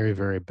very,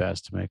 very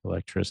best to make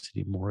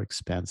electricity more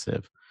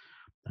expensive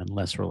and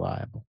less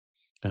reliable.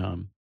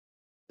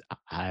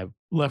 I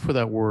left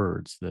without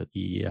words that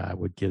I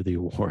would give the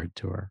award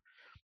to her,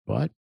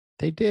 but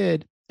they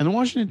did. And the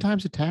Washington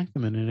Times attacked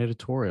them in an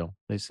editorial.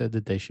 They said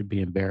that they should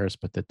be embarrassed,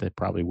 but that they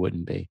probably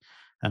wouldn't be.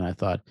 And I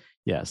thought,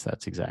 yes,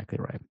 that's exactly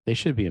right. They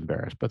should be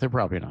embarrassed, but they're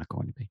probably not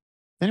going to be.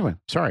 Anyway,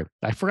 sorry,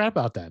 I forgot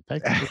about that.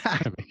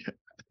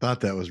 Thought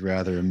that was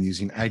rather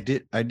amusing. I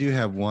do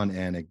have one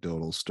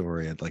anecdotal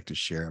story I'd like to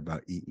share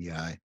about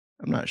EEI.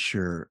 I'm not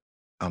sure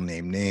I'll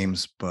name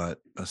names, but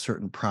a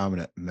certain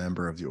prominent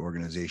member of the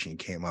organization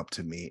came up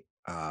to me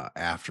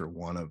after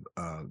one of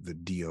the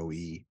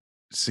DOE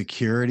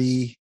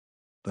security,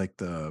 like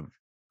the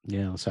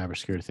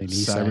cybersecurity thing,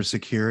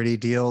 cybersecurity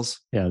deals.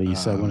 Yeah, the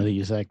ESAC, one of the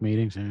ESAC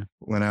meetings. Yeah.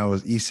 When I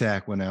was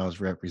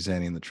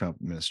representing the Trump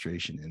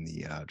administration in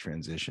the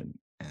transition,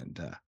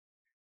 and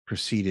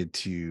proceeded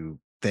to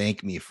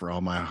thank me for all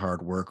my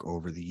hard work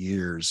over the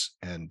years,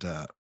 and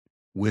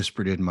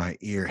whispered in my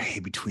ear, "Hey,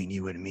 between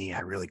you and me, I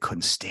really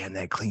couldn't stand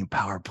that Clean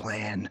Power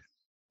Plan."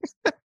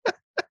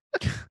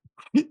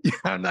 Yeah,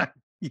 I'm not.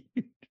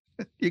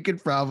 You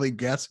could probably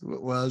guess who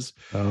it was.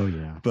 Oh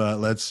yeah,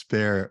 but let's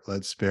spare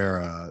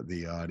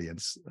the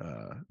audience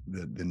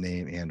the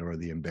name and or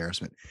the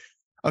embarrassment.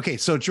 Okay,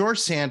 so George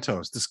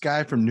Santos, this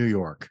guy from New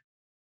York.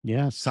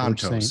 Yeah,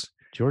 Santos.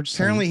 George.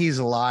 Apparently, he's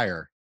a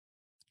liar.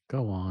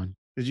 Go on.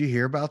 Did you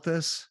hear about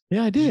this?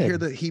 Yeah, I did. Did you hear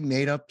that he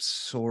made up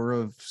sort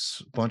of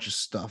a bunch of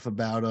stuff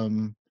about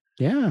him?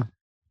 Yeah.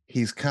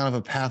 He's kind of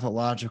a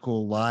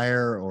pathological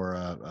liar, or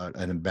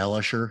an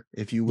embellisher,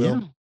 if you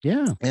will.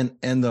 Yeah.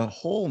 And the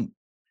whole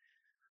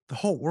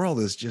world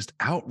is just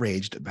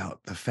outraged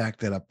about the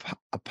fact that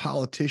a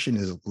politician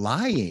is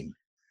lying.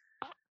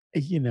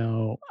 You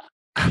know,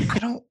 I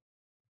don't.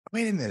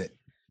 Wait a minute.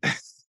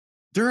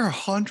 There are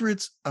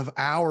hundreds of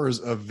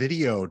hours of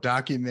video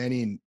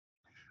documenting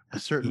a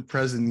certain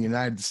president of the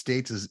United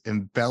States'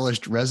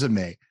 embellished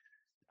resume.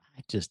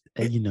 I just,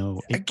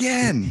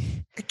 again.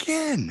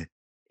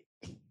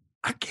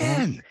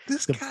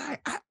 This guy,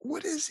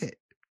 what is it?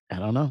 I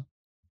don't know.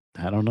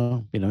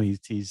 You know,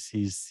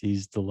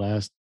 he's the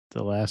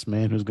last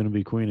man who's going to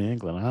be Queen of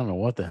England. I don't know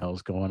what the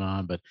hell's going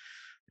on, but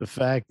the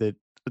fact that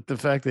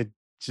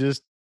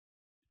just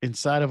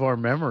inside of our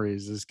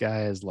memories, this guy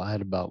has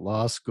lied about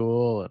law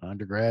school and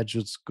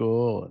undergraduate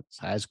school and his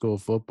high school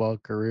football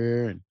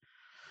career, and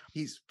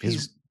he's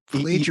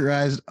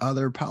plagiarized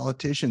other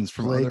politicians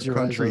from other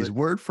countries,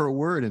 word for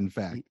word. In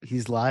fact,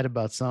 he's lied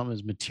about something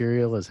as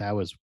material as how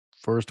his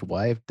first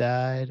wife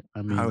died.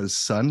 I mean, how his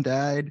son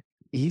died.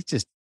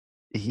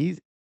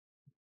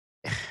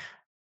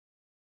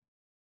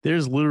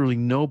 There's literally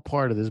no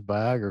part of this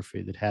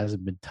biography that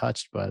hasn't been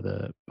touched by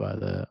the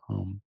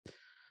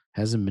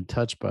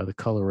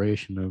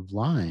coloration of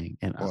lying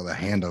and the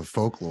hand of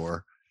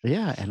folklore.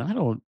 Yeah, and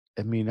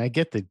I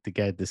get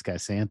this guy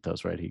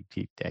Santos, right?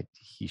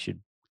 He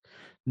should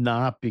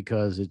not,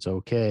 because it's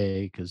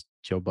okay because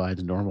Joe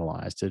Biden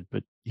normalized it,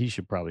 but he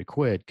should probably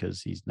quit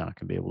because he's not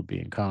going to be able to be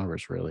in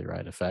Congress really,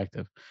 right?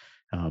 Effective.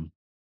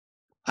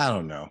 I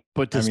don't know,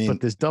 but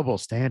this double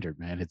standard,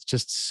 man, it's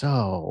just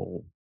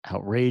so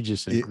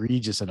outrageous and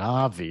egregious and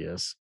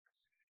obvious.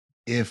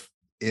 If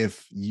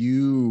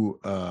you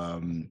a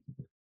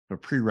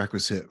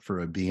prerequisite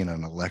for being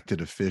an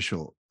elected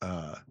official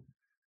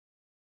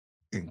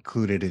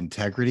included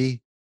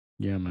integrity,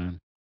 yeah, man,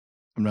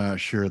 I'm not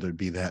sure there'd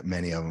be that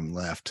many of them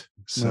left.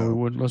 So no, we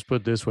wouldn't. Let's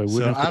put it this way: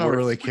 I don't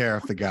really care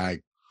if the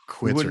guy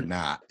quits or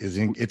not.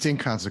 It's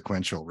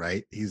inconsequential,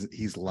 right?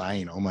 He's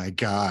lying. Oh my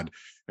God,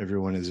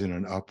 everyone is in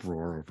an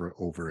uproar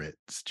over it.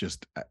 It's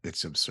just,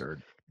 it's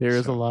absurd. There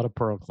is a lot of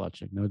pearl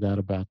clutching, no doubt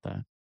about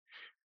that.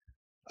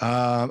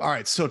 All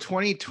right, so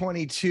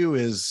 2022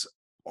 is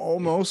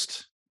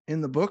almost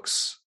in the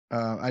books.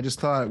 I just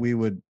thought we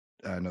would.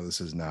 I know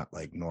this is not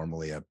like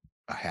normally a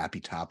happy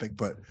topic,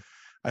 but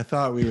I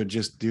thought we would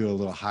just do a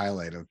little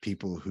highlight of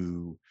people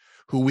who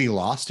we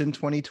lost in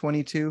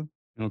 2022.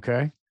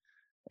 Okay.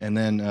 And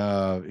then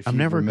if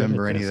you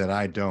remember any that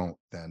I don't,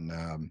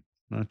 then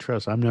no,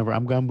 trust. I'm going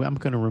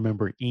to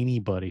remember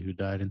anybody who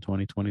died in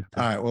 2022.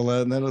 All right.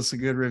 Well, that was a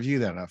good review.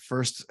 Then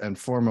first and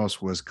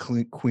foremost was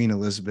Queen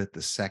Elizabeth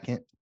II.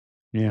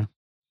 Yeah.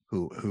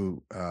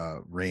 Who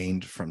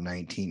reigned from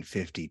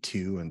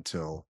 1952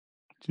 until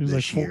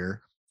this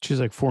year. She's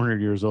like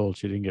 400 years old.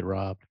 She didn't get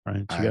robbed,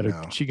 right?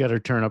 She got her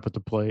turn up at the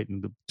plate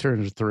and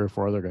turned to 3 or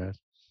 4 other guys.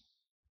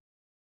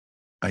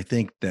 I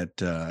think I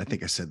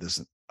said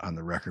this on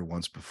the record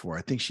once before.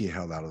 I think she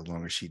held out as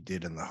long as she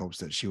did in the hopes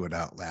that she would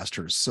outlast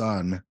her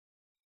son.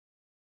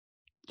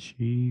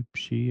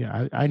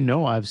 I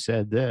know I've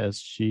said this.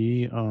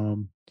 She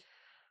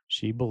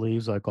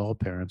believes, like all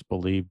parents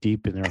believe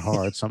deep in their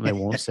hearts, something they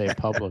won't say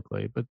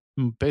publicly, but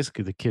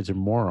basically the kids are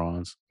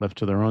morons. Left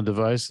to their own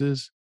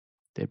devices,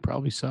 they'd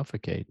probably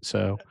suffocate.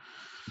 So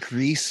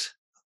Grease,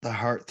 the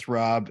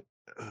heartthrob,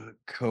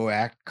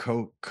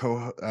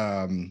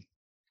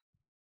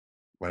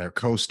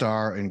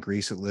 co-star in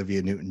Grease,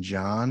 Olivia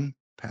Newton-John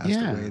passed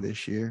away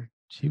this year.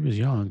 She was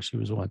young. She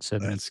was what,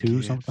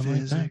 72,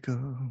 something like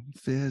that?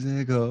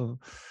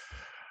 Physical.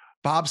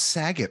 Bob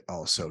Saget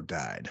also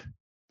died,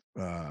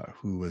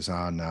 who was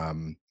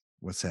on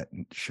what's that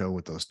show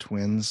with those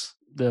twins?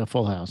 The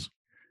Full House.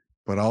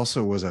 But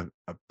also was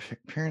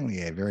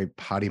apparently a very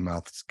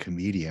potty-mouthed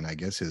comedian. I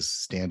guess his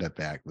stand-up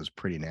act was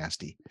pretty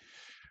nasty.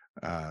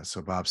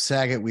 So Bob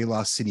Saget, we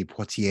lost Sidney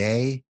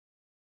Poitier,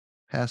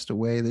 passed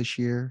away this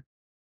year.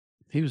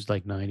 He was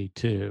like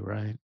 92,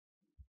 right?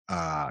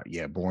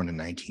 Yeah, born in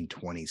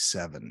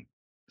 1927.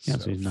 Yeah,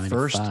 so he's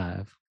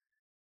 95.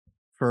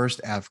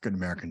 First African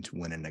American to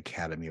win an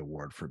Academy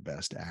Award for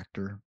Best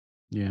Actor.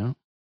 Yeah.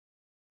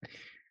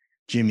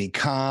 Jimmy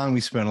Kahn, we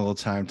spent a little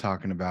time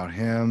talking about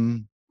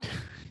him.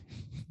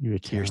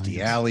 Kirstie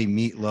Alley,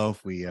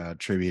 Meatloaf, we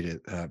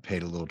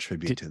paid a little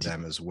tribute to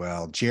them as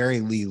well. Jerry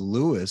Lee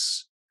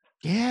Lewis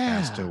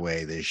passed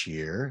away this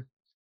year.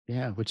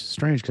 Yeah, which is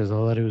strange because I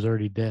thought he was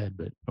already dead,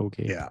 but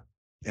okay. Yeah.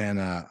 And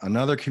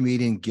another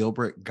comedian,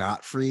 Gilbert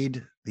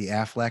Gottfried, the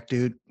Affleck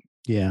dude.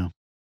 Yeah.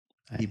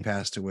 He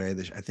passed away.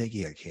 I think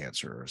he had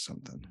cancer or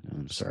something.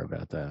 I'm sorry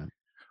about that.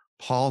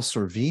 Paul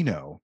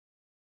Sorvino.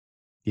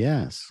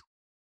 Yes.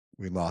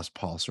 We lost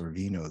Paul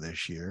Sorvino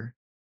this year.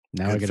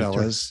 Now I got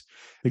to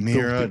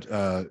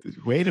Mira.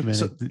 Wait a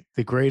minute.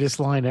 The greatest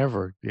line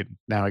ever.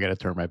 Now I got to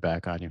turn my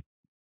back on you.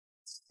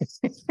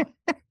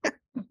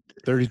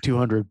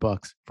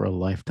 $3,200 for a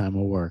lifetime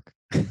of work.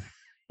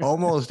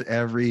 Almost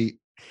every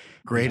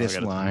greatest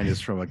line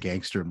is from a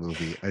gangster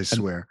movie. I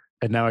swear.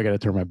 And now I got to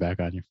turn my back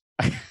on you.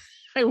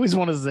 I always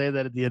want to say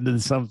that at the end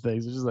of some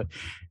things. It's just like,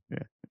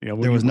 there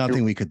was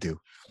nothing we could do.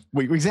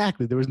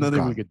 Exactly. There was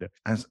nothing we could do.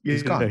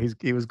 He's gone.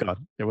 He was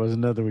gone. There was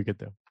nothing we could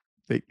do.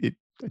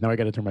 Now I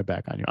got to turn my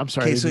back on you. I'm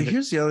sorry. Okay, so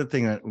here's the other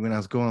thing. When I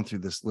was going through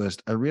this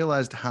list, I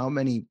realized how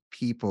many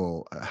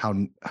people, how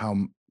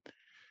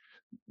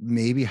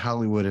maybe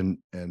Hollywood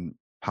and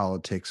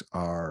politics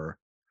are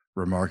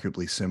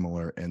remarkably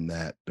similar in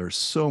that there's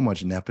so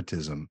much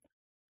nepotism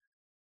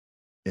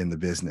in the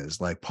business.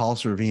 Like Paul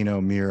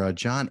Sorvino, Mira,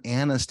 John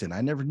Aniston.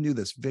 I never knew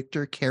this.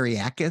 Victor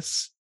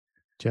Kiriakis,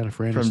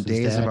 Jennifer Aniston's from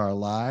Days dad. of Our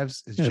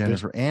Lives, is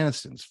Jennifer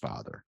Aniston's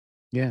father.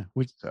 Yeah.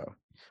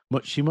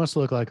 But she must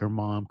look like her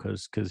mom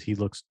because he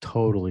looks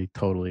totally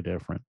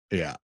different.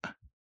 Yeah.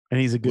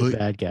 And he's a good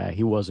bad guy.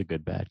 He was a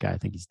good bad guy. I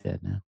think he's dead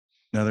now.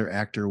 Another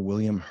actor,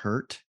 William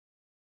Hurt,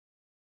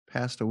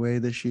 passed away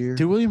this year.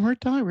 Did William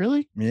Hurt die?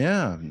 Really?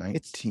 Yeah.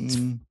 It's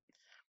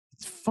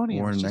funny.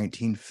 Born in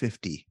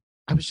 1950.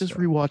 I was just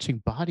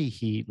rewatching Body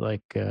Heat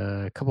like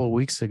a couple of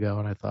weeks ago,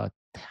 and I thought,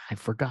 I've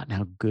forgotten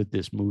how good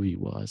this movie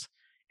was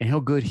and how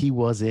good he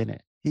was in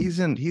it. He's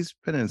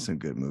been in some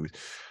good movies.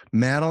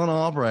 Madeleine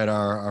Albright,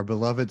 our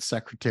beloved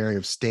Secretary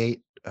of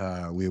State.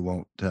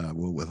 We'll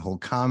withhold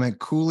comment.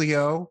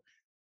 Coolio,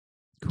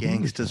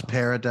 Gangsta's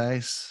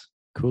Paradise.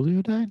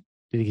 Coolio died?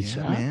 Did he get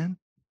shot? Man.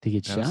 Did he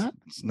get shot?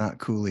 It's not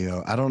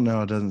Coolio. I don't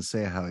know. It doesn't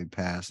say how he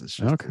passed. It's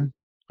just okay.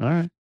 All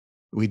right.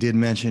 We did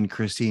mention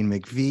Christine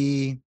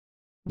McVie.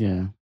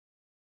 Yeah.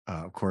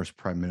 Of course,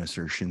 Prime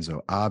Minister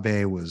Shinzo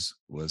Abe was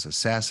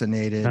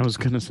assassinated. I was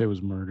going to say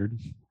was murdered.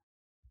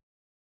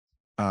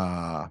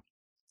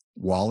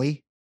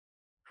 Wally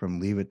from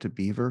Leave It to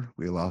Beaver.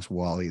 We lost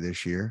Wally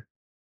this year.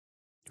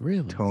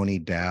 Really? Tony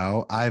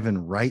Dow,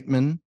 Ivan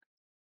Reitman,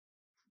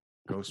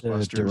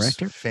 Ghostbusters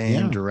director?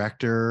 fame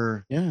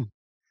director. Yeah.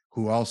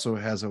 Who also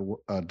has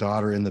a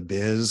daughter in the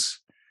biz.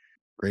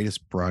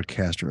 Greatest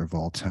broadcaster of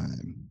all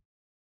time.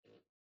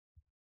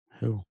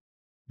 Who?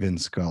 Vin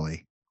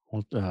Scully.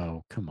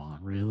 Oh, come on,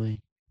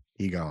 really?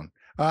 He gone.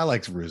 I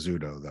liked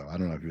Rizzuto though. I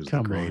don't know if he was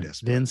the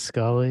greatest. Vin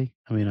Scully.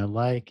 I mean, I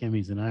like him.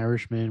 He's an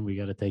Irishman. We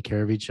got to take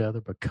care of each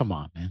other. But come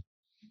on, man.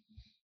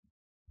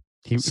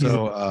 He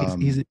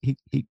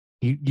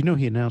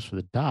announced for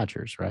the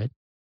Dodgers, right?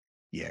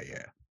 Yeah.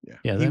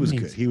 He was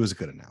good. He was a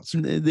good announcer.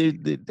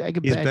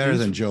 He's better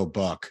than Joe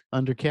Buck.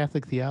 Under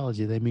Catholic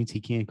theology, that means he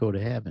can't go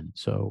to heaven.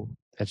 So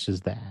that's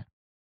just that.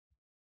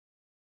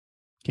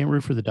 Can't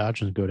root for the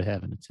Dodgers and go to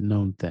heaven. It's a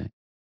known thing.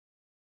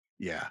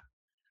 Yeah.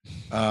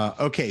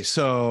 Okay.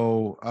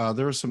 So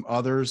there were some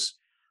others.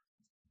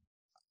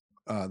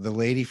 The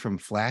lady from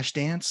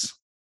Flashdance,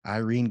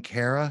 Irene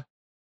Cara.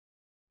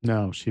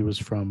 No, she was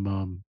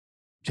from.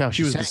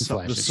 She was the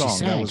song.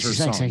 That was her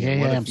song.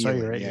 Yeah, I'm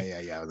sorry. Right.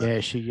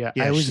 Yeah.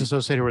 I always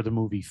associate her with the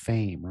movie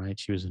Fame. Right.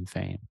 She was in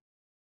Fame.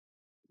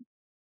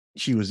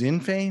 She was in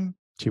Fame.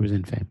 She was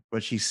in Fame.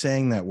 But she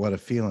sang that "What a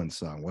Feeling"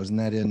 song, wasn't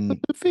that in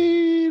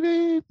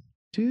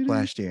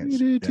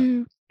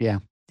Flashdance? Yeah.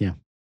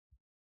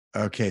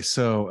 Okay,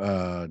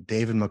 so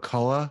David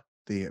McCullough,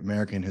 the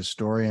American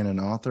historian and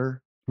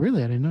author.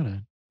 Really, I didn't know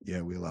that. Yeah,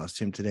 we lost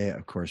him today.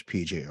 Of course,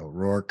 PJ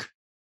O'Rourke.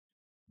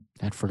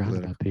 I'd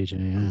forgotten about PJ.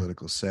 Yeah.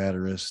 Political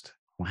satirist.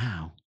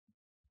 Wow.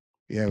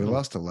 Yeah, we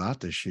lost a lot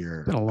this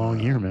year. It's been a long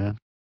year, man.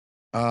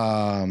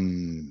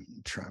 I'm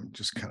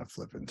just kind of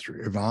flipping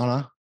through.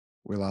 Ivana.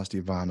 We lost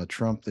Ivana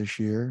Trump this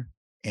year.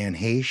 Anne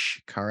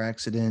Heche, car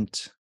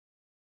accident.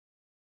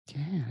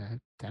 Yeah,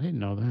 I didn't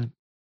know that.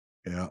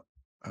 Yeah.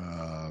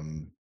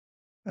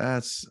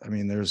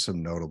 There's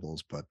some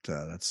notables, but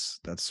that's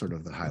sort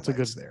of the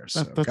highlights there.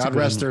 So God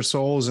rest their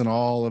souls and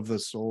all of the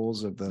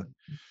souls of the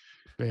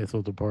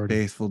faithful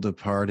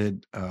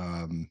departed.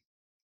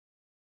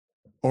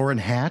 Orrin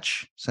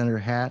Hatch, Senator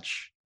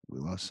Hatch. We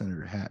lost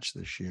Senator Hatch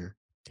this year.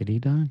 Did he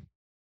die?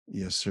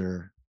 Yes,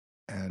 sir.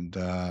 And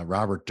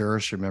Robert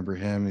Durst, remember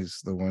him?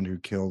 He's the one who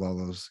killed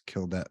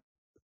that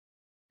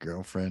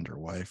girlfriend or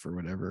wife or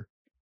whatever.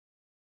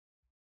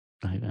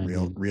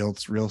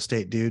 Real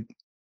estate dude.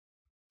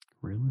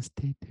 Real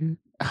estate dude.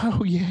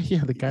 Oh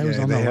yeah. The guy was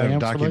on they the had a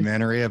lamp for like,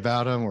 documentary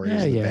about him where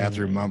he's in the Yeah,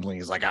 bathroom mumbling.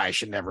 He's like, I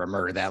should never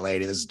murder that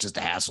lady. This is just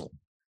a hassle.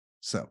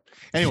 So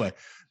anyway,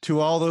 to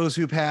all those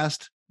who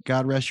passed,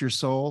 God rest your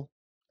soul.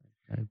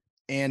 Okay.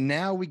 And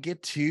now we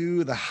get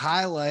to the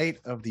highlight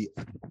of the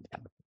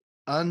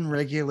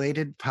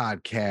Unregulated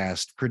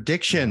Podcast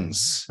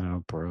predictions.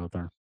 Oh,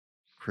 brother.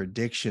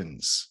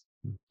 Predictions.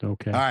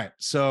 Okay. All right.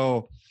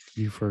 So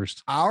You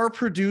first. our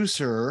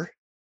producer,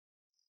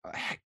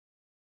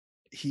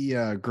 he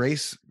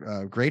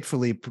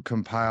gratefully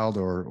compiled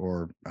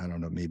or I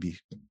don't know, maybe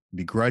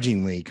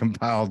begrudgingly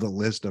compiled a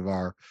list of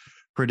our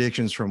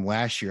predictions from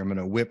last year. I'm going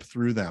to whip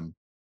through them.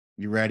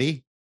 You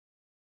ready?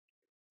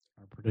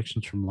 Our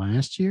predictions from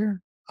last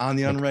year On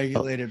the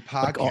Unregulated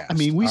Podcast. I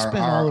mean, we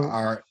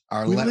spent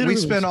we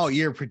spent all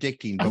year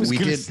predicting, I but was we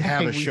gonna did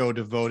have a say, show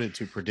devoted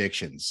to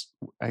predictions.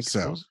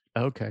 So,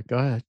 okay, go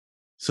ahead.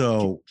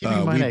 so Keep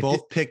in mind, we I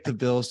both did- picked the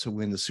Bills to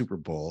win the Super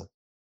Bowl.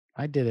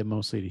 I did it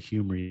mostly to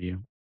humor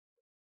you.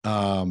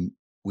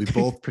 We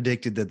both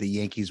predicted that the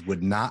Yankees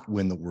would not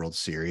win the World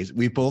Series.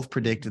 We both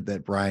predicted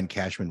that Brian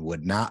Cashman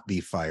would not be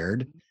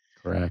fired.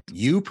 Correct.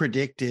 You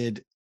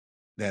predicted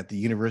that the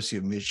University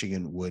of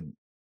Michigan would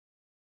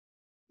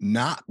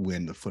not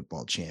win the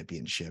football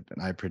championship,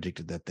 and I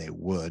predicted that they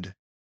would.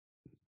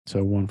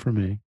 So one for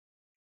me.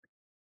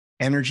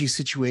 Energy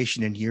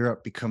situation in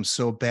Europe becomes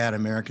so bad,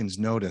 Americans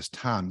notice.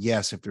 Tom,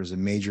 yes, if there's a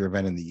major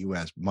event in the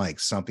U.S., Mike,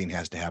 something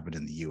has to happen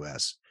in the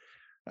U.S.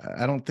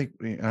 I don't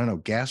know,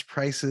 gas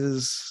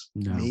prices,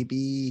 No.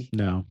 maybe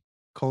No,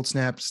 cold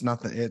snaps,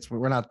 nothing.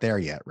 We're not there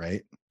yet,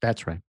 right?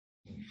 that's right.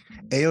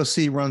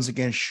 AOC runs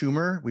against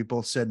Schumer. We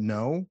both said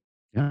no.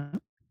 Yeah.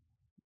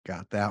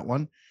 Got that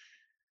one.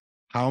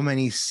 How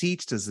many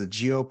seats does the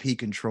GOP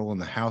control in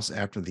the House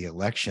after the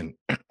election?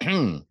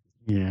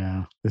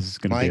 Yeah. This is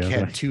going to Mike be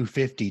had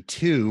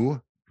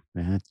 252.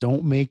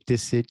 Don't make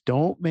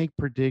don't make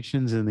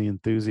predictions in the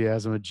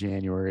enthusiasm of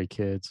January,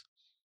 kids.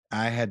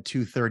 I had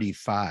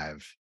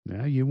 235.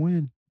 Yeah, you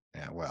win.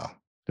 Yeah, well,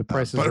 The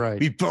price is but right.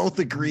 we both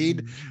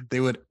agreed they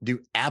would do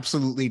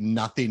absolutely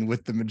nothing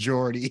with the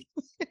majority.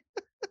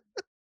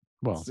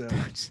 Well, So-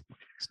 it's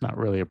not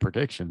really a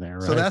prediction there,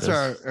 right? So that's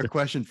our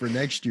question for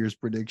next year's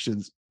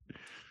predictions.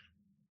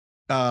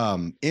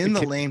 In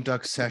the lame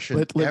duck session,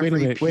 Wait a every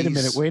minute. Wait a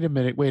minute. piece- Wait a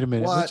minute.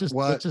 What?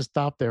 Let's just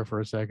stop there for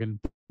a second.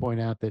 Point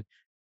out that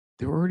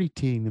they're already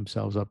teeing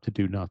themselves up to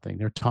do nothing.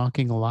 They're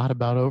talking a lot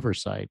about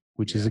oversight,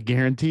 which is a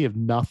guarantee of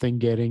nothing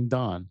getting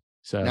done.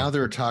 So Now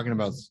they're talking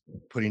about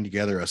putting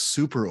together a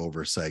super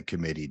oversight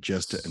committee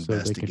just to So they can-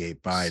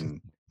 investigate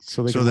Biden,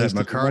 so they so can that waste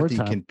more McCarthy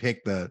time. can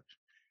pick the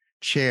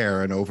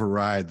chair and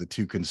override the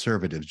two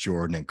conservatives,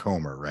 Jordan and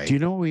Comer, right? Do you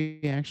know what we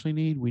actually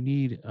need? We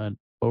need an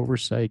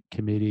oversight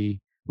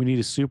committee. We need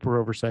a super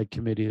oversight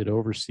committee that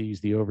oversees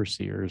the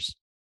overseers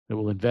that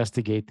will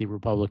investigate the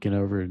Republican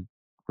Overseers?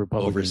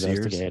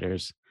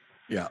 investigators.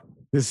 Yeah.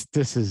 This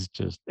is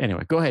just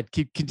anyway. Go ahead.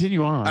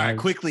 Continue on. All right,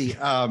 quickly.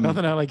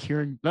 Nothing I like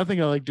hearing.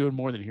 Nothing I like doing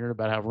more than hearing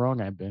about how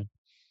wrong I've been.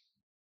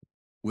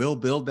 Will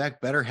Build Back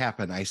Better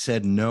happen? I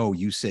said no.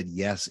 You said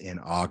yes in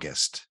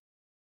August.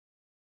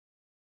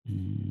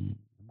 I'm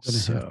gonna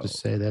have to So-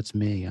 say that's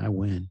me. I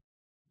win.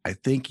 I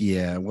think,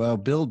 yeah. Well,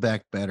 Build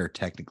Back Better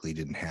technically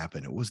didn't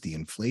happen. It was the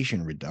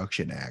Inflation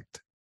Reduction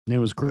Act, And it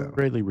was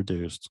greatly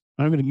reduced.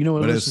 I'm gonna. You know what?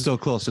 but it's let's just- still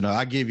close enough.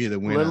 I give you the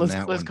win on let's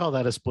that let's one. call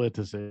that a split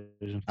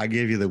decision. I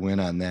gave you the win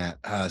on that.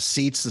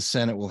 Seats the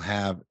Senate will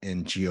have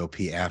in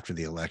GOP after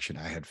the election.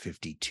 I had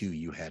 52.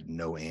 You had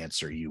no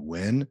answer. You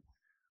win,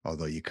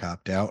 although you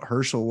copped out.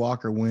 Herschel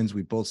Walker wins.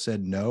 We both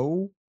said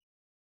no.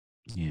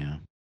 Yeah.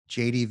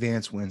 JD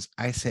Vance wins.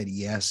 I said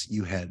yes.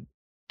 You had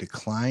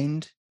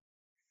declined.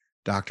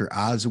 Dr.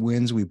 Oz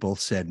wins. We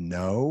both said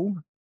no.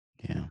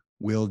 Yeah.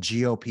 Will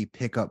GOP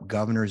pick up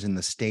governors in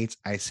the states?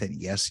 I said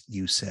yes.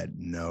 You said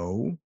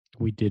no.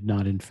 We did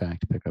not, in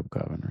fact, pick up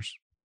governors.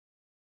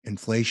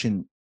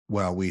 Inflation.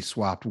 Well, we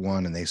swapped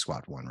one and they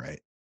swapped one, right?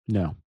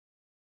 No.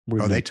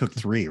 Oh, they took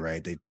three,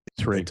 right? They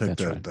Three, took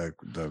that's the, right.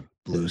 the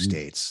blue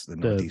states, the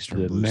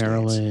northeastern the blue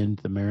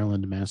states.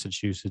 Maryland,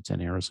 Massachusetts,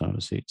 and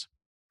Arizona seats.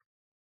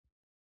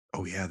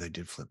 Oh yeah, they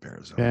did flip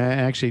Arizona.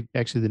 Actually,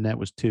 the net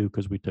was 2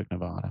 because we took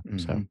Nevada.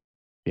 So Mhm.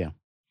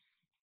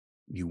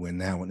 You win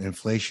that one.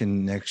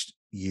 Inflation next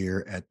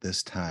year at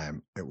this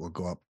time, it will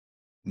go up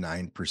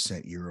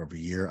 9% year over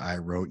year. I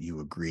wrote, you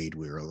agreed.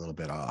 We were a little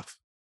bit off.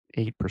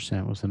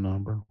 8% was the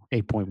number.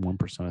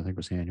 8.1%, I think,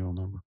 was the annual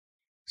number.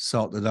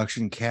 Salt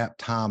deduction cap,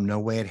 Tom, no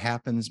way it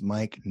happens.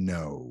 Mike,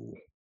 no.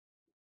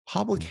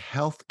 Public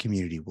health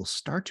community will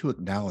start to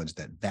acknowledge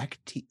that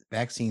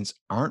vaccines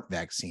aren't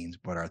vaccines,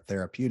 but are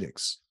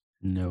therapeutics.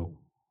 No.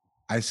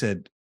 I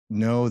said,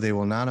 no, they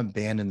will not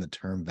abandon the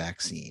term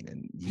vaccine.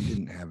 And you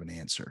didn't have an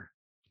answer.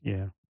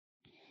 Yeah.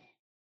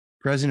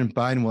 President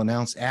Biden will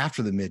announce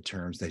after the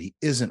midterms that he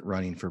isn't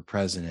running for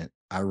president.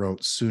 I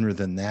wrote sooner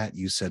than that.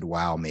 You said,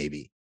 wow,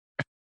 maybe.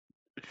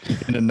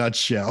 In a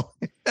nutshell.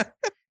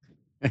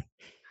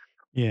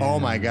 Yeah. Oh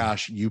my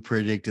gosh. You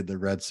predicted the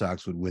Red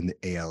Sox would win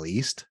the AL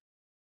East.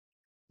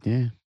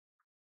 Yeah.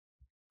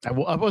 I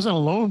wasn't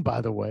alone,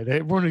 by the way.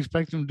 They weren't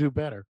expecting him to do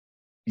better.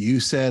 You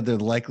said the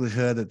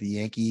likelihood that the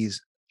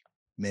Yankees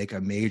make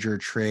a major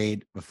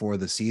trade before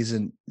the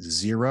season,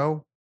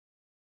 0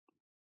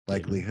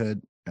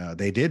 likelihood.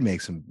 They did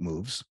make some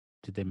moves.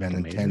 Did they make a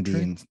major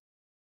trade?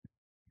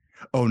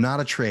 Oh,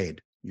 not a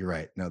trade. You're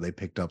right. No, they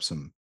picked up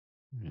some.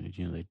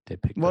 You know, they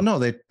picked. Well, up, no,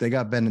 they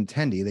got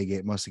Benintendi.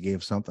 They must have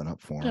gave something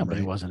up for him. Yeah, but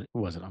right? it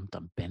wasn't. I'm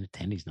done.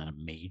 Benintendi's not a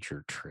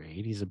major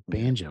trade. He's a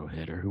banjo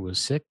hitter who was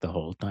sick the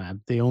whole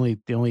time. The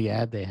only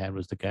ad they had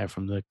was the guy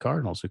from the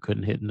Cardinals who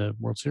couldn't hit in the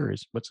World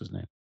Series. What's his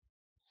name?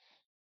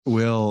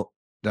 Will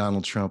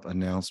Donald Trump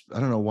announce?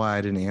 I don't know why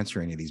I didn't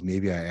answer any of these.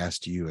 Maybe I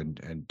asked you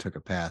and took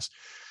a pass.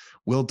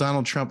 Will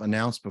Donald Trump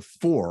announce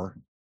before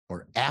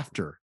or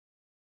after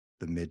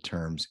the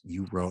midterms?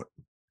 You wrote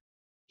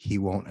he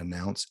won't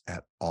announce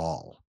at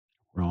all.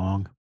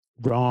 Wrong.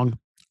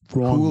 Who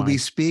will Mike. be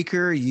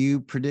speaker? You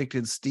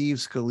predicted Steve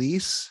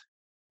Scalise.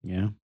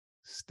 Yeah.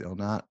 Still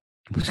not.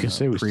 I was gonna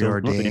say we still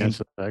don't know the preordained.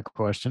 answer to that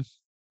question.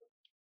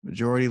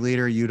 Majority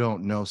leader, you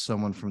don't know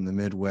someone from the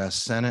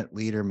Midwest. Senate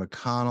leader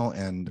McConnell,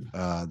 and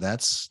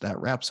that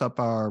wraps up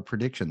our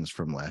predictions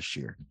from last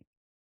year.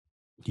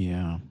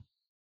 Yeah.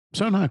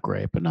 So not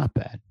great, but not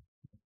bad.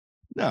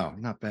 No,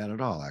 not bad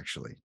at all,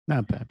 actually.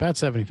 Not bad. About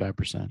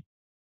 75%.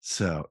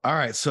 So, all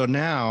right. So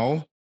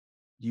now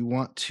you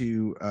want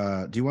to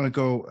do you want to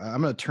go?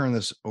 I'm going to turn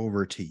this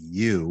over to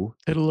you.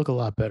 It'll look a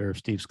lot better if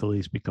Steve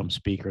Scalise becomes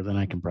speaker. Then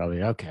I can probably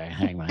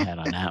hang my head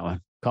on that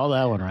one. Call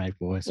that one right,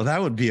 boys. Well,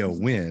 that would be a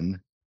win,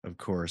 of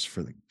course,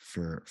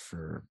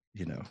 for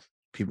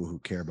people who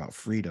care about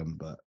freedom,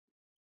 but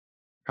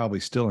probably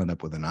still end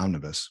up with an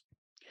omnibus.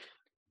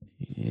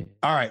 Yeah.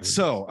 All right.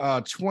 So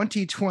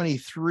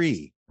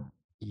 2023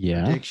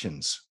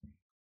 predictions.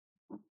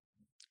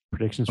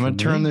 Predictions. I'm going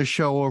to turn this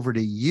show over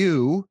to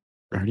you.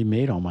 I already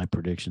made all my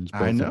predictions.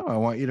 I know. I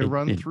want you to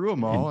run and- through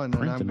them all, and then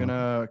print I'm them going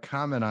to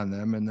comment on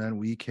them, and then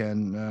we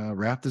can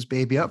wrap this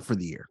baby up for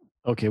the year.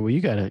 Okay, well,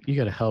 you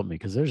gotta help me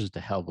because there's just a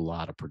hell of a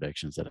lot of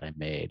predictions that I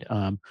made.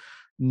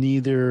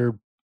 Neither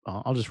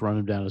I'll just run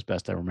them down as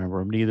best I remember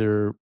them.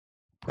 Neither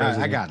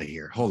I got it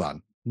here. Hold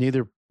on.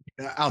 Neither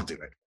I'll do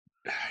it.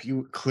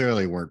 You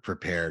clearly weren't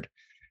prepared.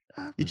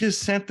 You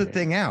just sent the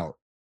thing out.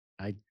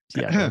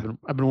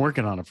 I've been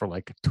working on it for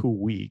like 2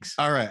 weeks.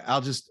 All right,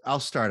 I'll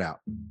start out.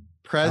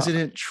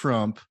 President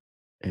Trump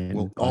And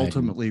will Biden.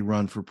 ultimately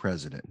run for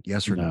president.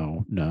 Yes or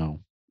no?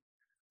 No.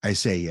 I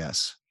say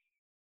yes.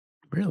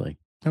 Really?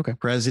 Okay.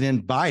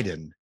 President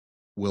Biden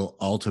will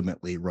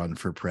ultimately run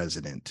for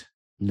president.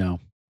 No.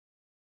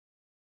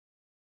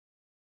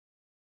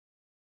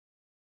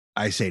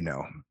 I say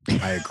no.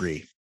 I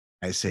agree.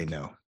 I say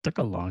no. Took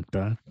a long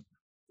time.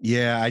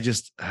 Yeah, I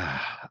just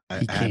I had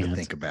to can't.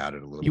 think about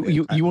it a little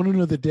You bit. you want to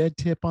know the dead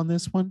tip on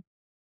this one?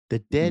 The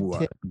dead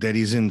What? tip. That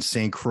he's in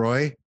St.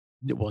 Croix.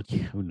 Well,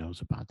 yeah, who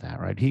knows about that,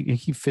 right?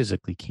 He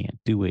physically can't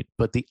do it.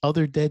 But the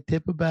other dead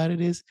tip about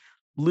it is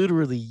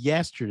literally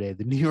yesterday,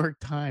 the New York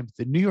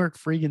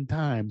freaking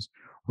Times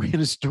ran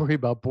a story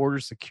about border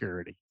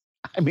security.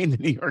 I mean, the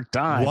New York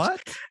Times.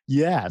 What?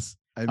 Yes.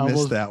 I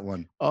missed that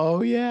one.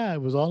 Oh yeah,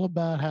 it was all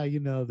about how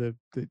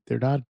they're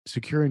not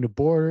securing the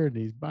border and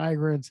these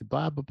migrants and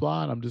blah blah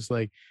blah. And I'm just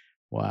like,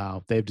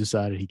 wow, they've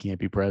decided he can't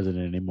be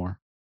president anymore.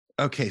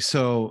 Okay,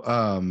 so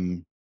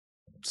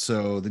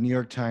the New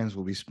York Times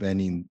will be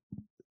spending.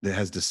 That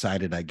has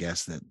decided, I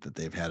guess, that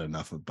they've had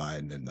enough of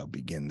Biden and they'll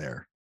begin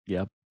their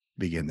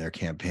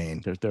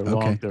campaign. Their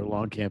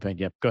long campaign.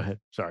 Yep. Go ahead.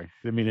 Sorry,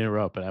 didn't mean to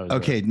interrupt, but I was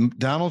Okay.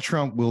 Donald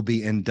Trump will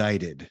be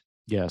indicted.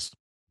 Yes.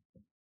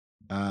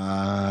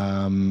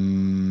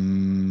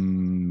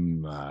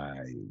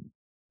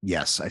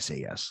 Yes, I say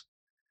yes.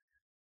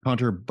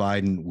 Hunter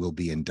Biden will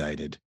be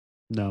indicted.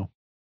 No.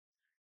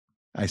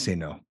 I say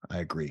no. I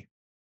agree.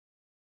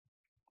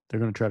 They're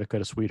going to try to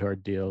cut a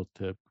sweetheart deal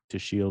to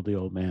shield the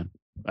old man.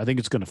 I think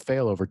it's going to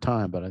fail over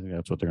time, but I think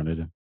that's what they're going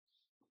to do.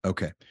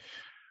 Okay.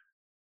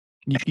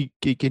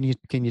 Can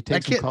you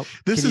take some call?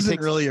 This isn't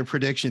really a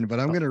prediction, but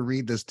I'm going to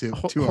read this to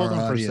our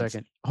audience.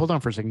 Hold on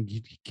for a second.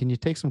 Can you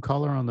take some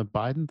color on the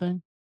Biden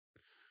thing?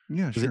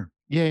 Yeah, sure.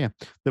 Yeah.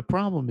 The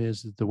problem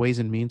is that the Ways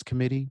and Means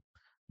Committee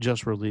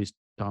just released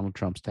Donald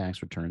Trump's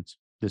tax returns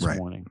this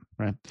morning,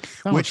 right?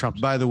 Which,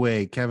 by the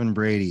way, Kevin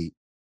Brady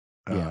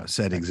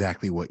said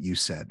exactly what you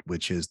said,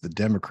 which is the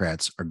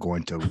Democrats are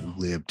going to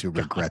live to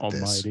regret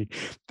this. Almighty.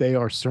 They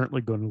are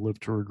certainly going to live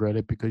to regret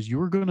it because you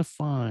are going to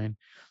find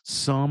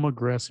some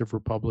aggressive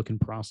Republican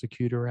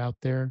prosecutor out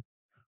there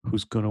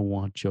who's going to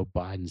want Joe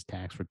Biden's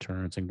tax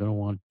returns and going to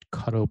want to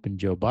cut open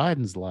Joe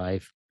Biden's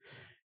life.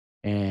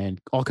 And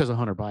all because of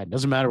Hunter Biden.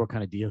 Doesn't matter what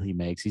kind of deal he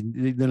makes.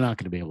 They're not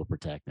going to be able to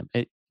protect him.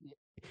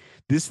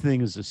 This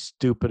thing is the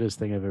stupidest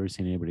thing I've ever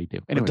seen anybody do.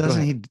 Anyway,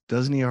 but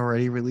doesn't he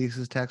already release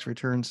his tax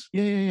returns?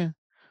 Yeah.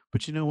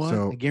 But you know what?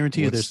 So I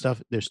guarantee you there's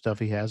stuff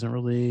he hasn't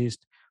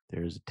released.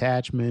 There's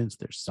attachments.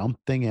 There's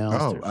something else.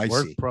 Oh, there's I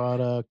work see.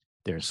 product.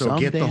 There's so some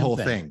get the damn whole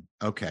thing. thing.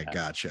 Okay,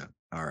 gotcha.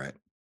 All right.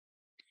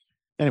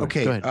 Anyway,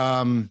 okay. go ahead.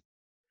 I'm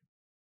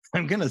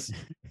gonna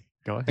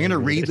Go ahead. I'm going to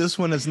read this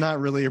one. It's not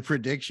really a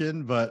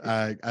prediction, but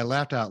I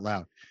laughed out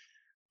loud.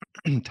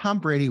 Tom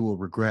Brady will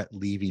regret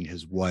leaving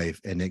his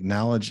wife and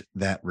acknowledge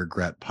that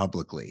regret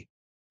publicly,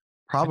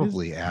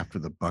 probably after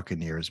the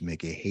Buccaneers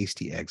make a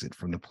hasty exit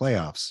from the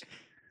playoffs.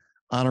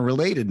 On a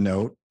related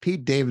note,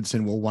 Pete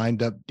Davidson will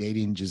wind up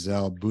dating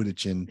Giselle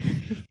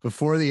Bundchen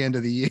before the end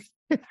of the year.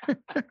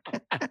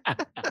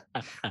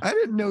 I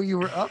didn't know you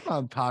were up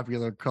on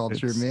popular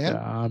culture, man.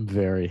 I'm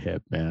very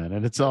hip, man.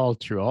 And it's all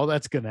true. All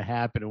that's going to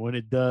happen. And when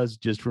it does,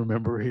 just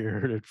remember you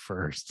heard it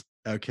first.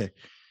 Okay.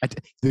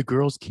 The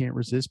girls can't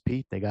resist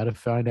Pete. They got to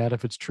find out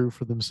if it's true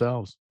for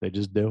themselves. They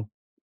just do.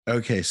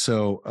 Okay.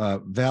 So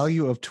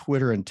value of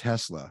Twitter and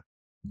Tesla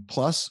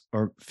plus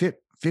or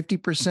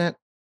 50%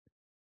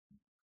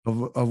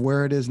 of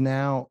where it is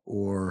now,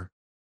 or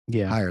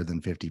higher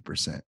than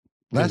 50%?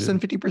 Less than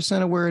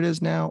 50% of where it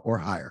is now, or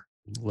higher?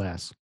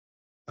 Less.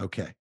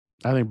 Okay.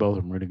 I think both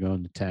of them are going to go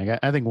in the tank.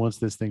 I think once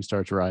this thing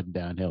starts riding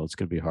downhill, it's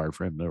going to be hard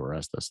for him to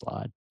arrest the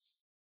slide.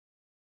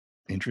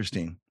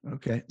 Interesting.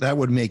 Okay. That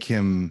would make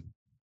him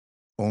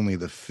only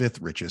the 5th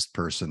richest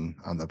person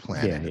on the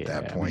planet at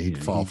that point.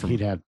 He'd fall from.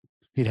 He'd have.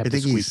 I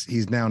think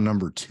he's now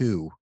number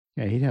 2.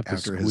 Yeah, he'd have to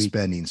after his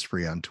spending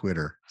spree on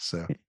Twitter.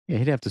 So yeah,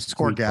 he'd have to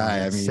poor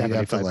guy. I mean, he'd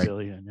have to like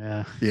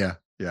billion. Yeah.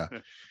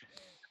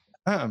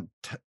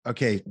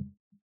 Okay.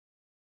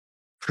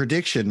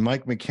 Prediction: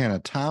 Mike McKenna.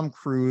 Tom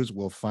Cruise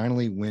will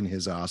finally win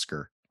his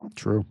Oscar.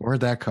 True.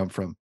 Where'd that come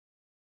from?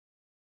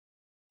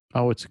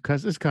 Oh, it's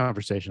because this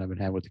conversation I've been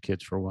having with the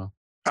kids for a while.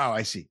 Oh,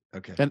 I see.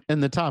 Okay.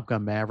 And the Top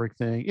Gun Maverick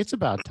thing. It's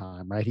about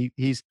time, right?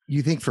 He's.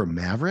 You think for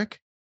Maverick?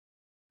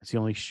 It's the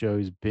only show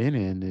he's been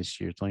in this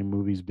year. It's the only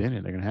movie he's been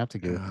in. They're gonna have to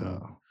give it to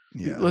him.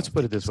 Yeah. Let's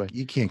put it this way: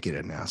 you can't get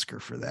an Oscar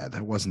for that.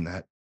 It wasn't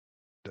that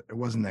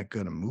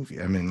good a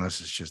movie. I mean, unless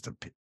it's just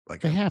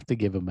they have to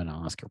give him an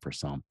Oscar for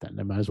something.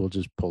 They might as well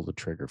just pull the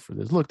trigger for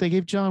this. Look, they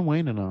gave John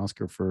Wayne an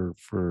Oscar for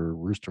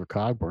Rooster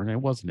Cogburn. It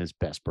wasn't his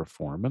best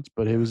performance,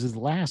 but it was his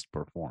last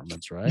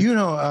performance, right? You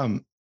know,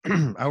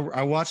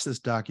 I watched this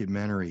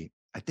documentary.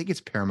 I think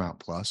it's Paramount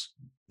Plus.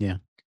 Yeah.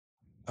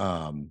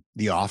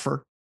 The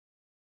Offer.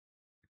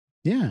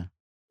 Yeah.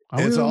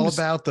 It's all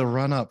about the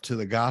run up to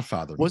the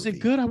Godfather movie. Was it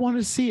good? I wanted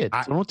to see it.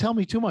 So don't tell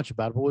me too much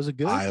about it, but was it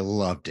good? I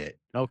loved it.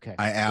 Okay.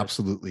 I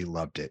absolutely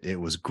loved it. It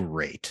was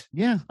great.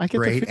 Yeah.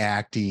 Great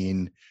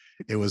acting.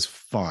 It was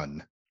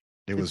fun.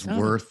 It was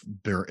worth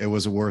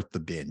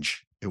the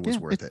binge. It was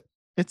worth it.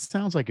 It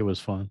sounds like it was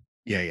fun.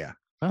 Yeah.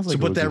 Sounds like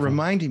so what that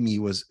reminded me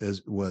was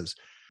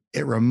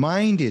it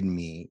reminded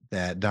me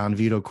that Don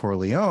Vito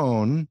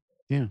Corleone,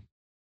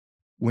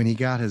 when he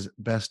got his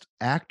Best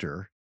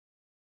Actor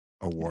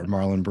award,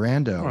 Marlon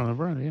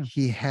Brando,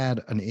 he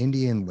had an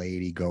Indian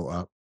lady go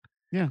up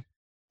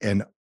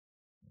and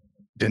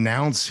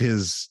denounce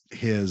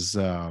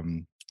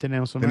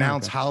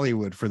denounce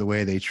Hollywood for the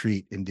way they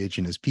treat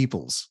indigenous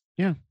peoples.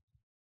 Yeah.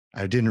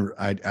 I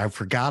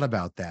forgot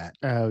about that.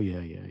 Oh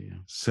yeah.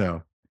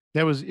 So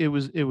it was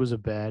a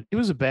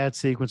bad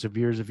sequence of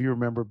years. If you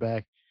remember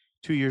back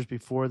 2 years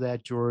before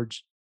that,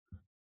 George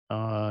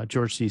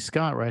C.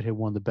 Scott, right, had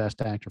won the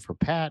Best Actor for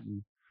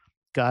Patton,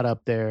 got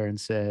up there and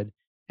said,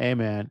 hey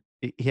man,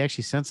 he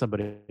actually sent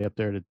somebody up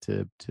there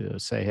to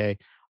say, hey,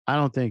 I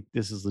don't think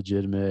this is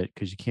legitimate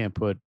because you can't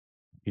put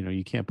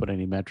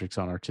any metrics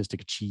on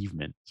artistic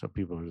achievement. So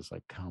people are just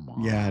like, come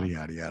on.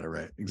 Yada,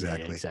 right.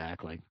 Exactly. Yeah,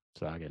 exactly.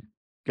 So I get,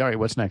 all right,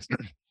 what's next?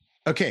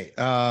 Okay.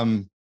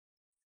 The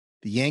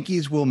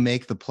Yankees will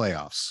make the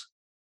playoffs.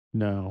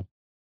 No.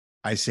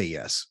 I say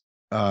yes.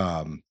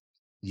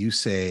 You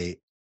say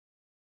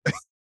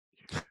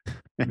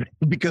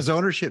because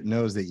ownership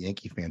knows that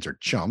Yankee fans are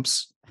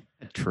chumps.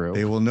 True.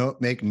 They will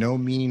make no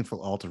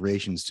meaningful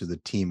alterations to the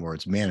team or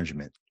its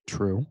management.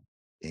 True.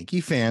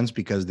 Yankee fans,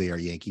 because they are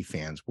Yankee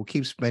fans, will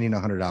keep spending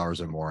 $100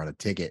 or more on a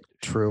ticket.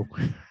 True.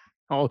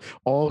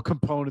 All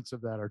components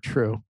of that are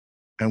true.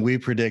 And we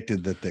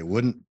predicted that they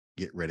wouldn't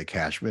get rid of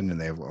Cashman,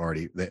 and they've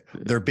already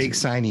their big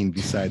signing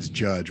besides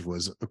Judge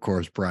was, of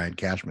course, Brian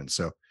Cashman.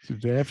 So so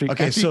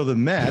the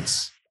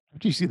Mets.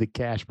 After you see the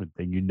Cashman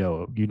thing, you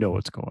know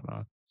what's going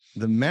on.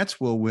 The Mets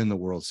will win the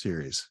World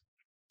Series.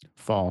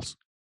 False.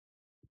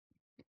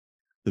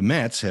 The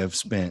Mets have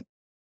spent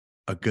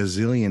 $1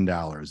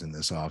 gazillion in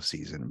this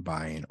offseason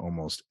buying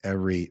almost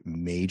every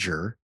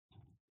major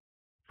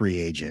free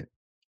agent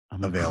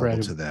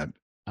available to them.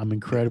 I'm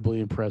incredibly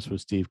impressed with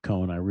Steve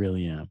Cohen. I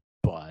really am.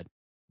 But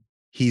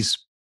he's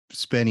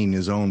spending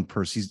his own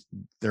purse.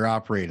 They're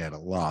operating at a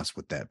loss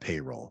with that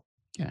payroll.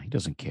 Yeah, he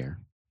doesn't care.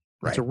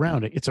 Right.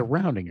 It's a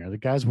rounding error. The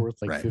guy's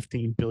worth like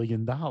 $15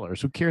 billion.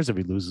 Who cares if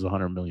he loses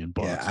 $100 million?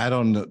 Yeah, I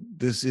don't know.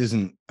 This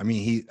isn't. I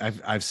mean,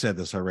 I've said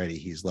this already.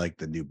 He's like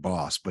the new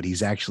boss, but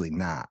he's actually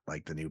not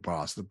like the new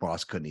boss. The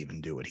boss couldn't even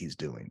do what he's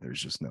doing.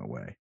 There's just no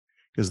way,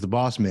 because the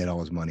boss made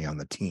all his money on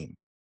the team.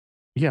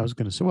 Yeah, I was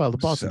going to say. Well, the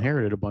boss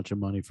inherited a bunch of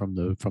money from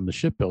the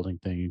shipbuilding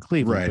thing in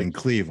Cleveland, right? In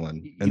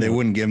Cleveland, and they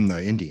wouldn't give him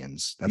the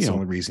Indians. That's the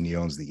only reason he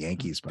owns the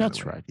Yankees.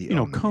 That's right.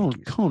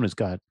 Cohen has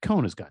got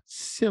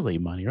silly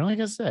money.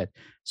 Like I said,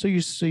 so you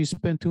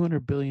spend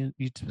 $200 million.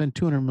 You spend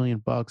 $200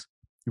 million.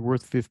 You're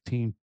worth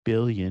 15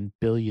 billion.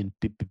 You're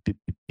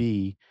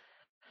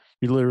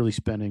literally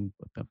spending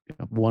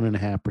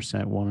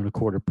 1.5%,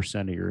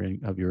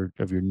 1.25% of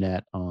your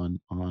net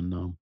on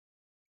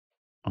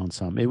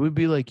some. It would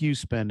be like you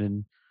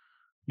spending,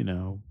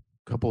 a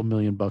couple of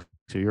 $1,000,000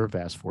 to your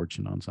vast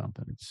fortune on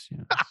something. It's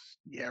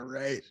Yeah,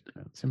 right.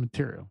 it's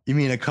immaterial. You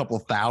mean a couple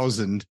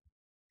thousand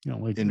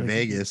Like in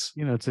Vegas?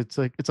 It's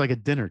like a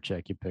dinner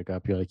check you pick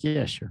up. You're like,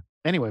 yeah, sure.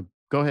 Anyway,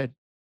 go ahead.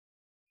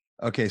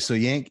 Okay, so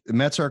the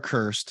Mets are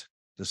cursed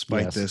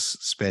despite Yes. this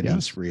spending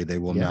Yes. spree. They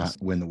will Yes.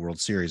 not win the World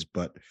Series,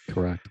 but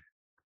Correct.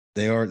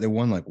 they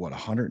won like what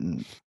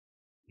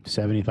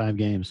 75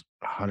 games.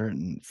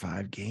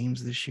 105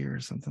 games this year or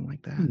something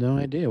like that. No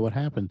idea what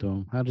happened to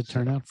him. How did it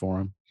turn out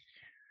for him?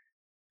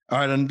 All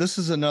right, and this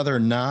is another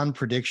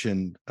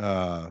non-prediction.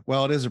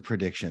 Well, it is a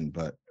prediction,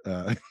 but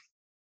Glenn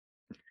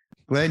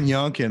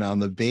Youngkin, on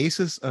the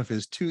basis of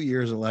his 2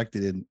 years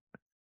elected in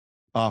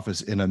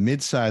office in a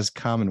mid-sized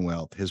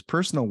Commonwealth, his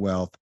personal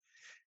wealth,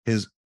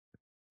 his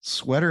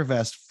sweater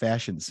vest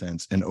fashion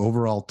sense, and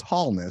overall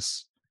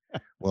tallness,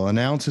 will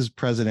announce his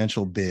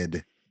presidential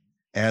bid,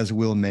 as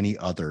will many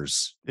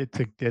others. It's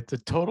a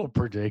total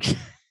prediction.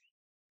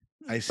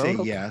 I say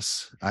Total-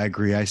 yes. I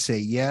agree. I say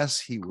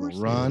yes. He will course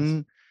he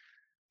run.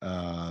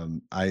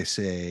 I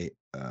say,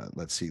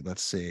 let's see.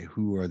 Let's say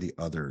who are the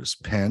others?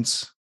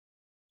 Pence.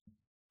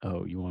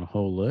 Oh, you want a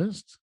whole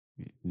list?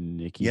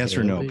 Nikki Yes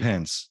or no? Haley?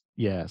 Pence.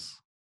 Yes.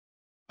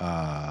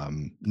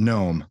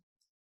 Nome.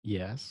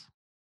 Yes.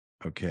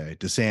 Okay.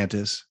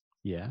 DeSantis.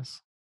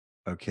 Yes.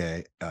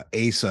 Okay.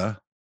 Asa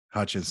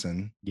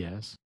Hutchinson.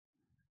 Yes.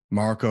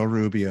 Marco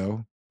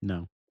Rubio.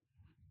 No.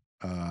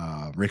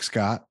 Rick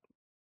Scott.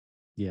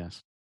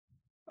 Yes.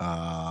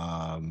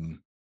 I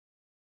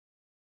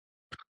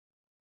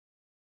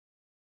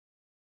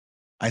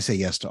say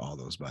yes to all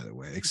those, by the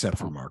way, except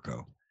for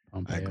Marco. I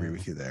agree Pompeo.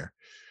 with you there.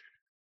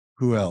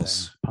 Who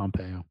else?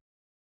 Pompeo.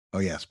 Oh,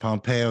 yes.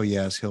 Pompeo.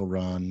 Yes, he'll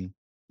run.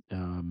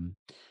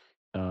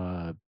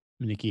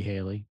 Nikki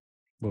Haley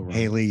will run.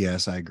 Haley.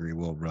 Yes, I agree.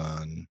 Will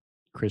run.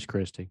 Chris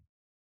Christie.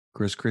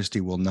 Chris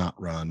Christie will not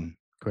run.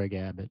 Greg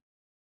Abbott.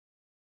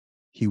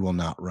 He will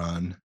not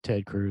run.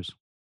 Ted Cruz.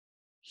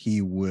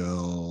 He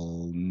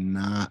will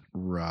not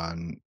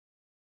run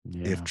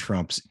Yeah. if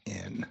Trump's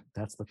in.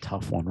 That's the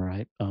tough one,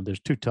 right? There's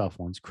two tough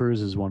ones.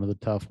 Cruz is one of the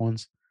tough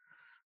ones.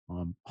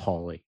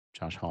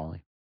 Josh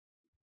Hawley.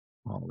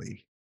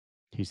 Holly.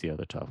 He's the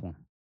other tough one.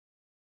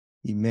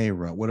 He may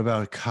run. What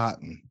about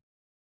Cotton?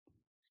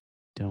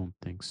 Don't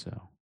think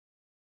so.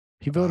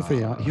 He voted for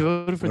the. He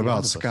voted for What the about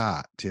omnibus.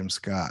 Scott? Tim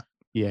Scott.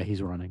 Yeah,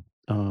 he's running.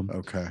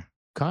 Okay.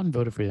 Cotton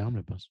voted for the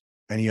omnibus.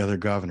 Any other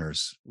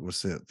governors?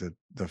 What's the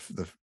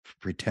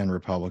pretend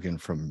Republican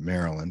from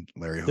Maryland,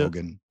 Larry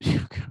Hogan?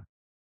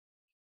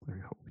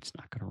 Larry Hogan's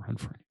not going to run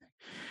for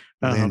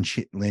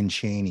anything. Lynn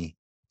Cheney.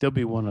 There'll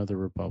be one other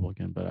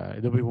Republican,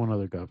 but there'll be one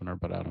other governor,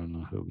 but I don't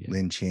know who yet.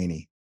 Lynn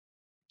Cheney.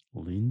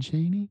 Lynn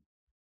Cheney?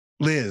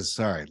 Liz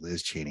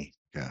Cheney.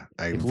 Yeah,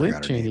 I If even Lynn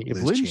forgot her name. Cheney, if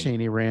Liz Lynn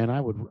Cheney ran,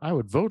 I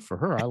would vote for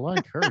her. I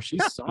like her.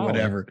 She's solid.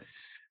 Whatever.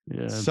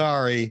 Yeah.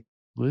 Sorry.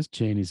 Liz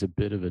Cheney's a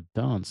bit of a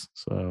dunce,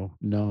 so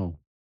no.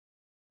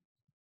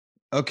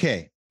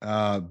 Okay.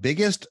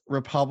 Biggest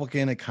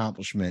Republican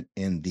accomplishment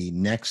in the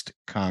next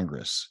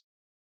Congress.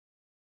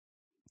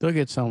 They'll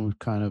get some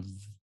kind of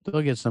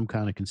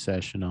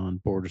concession on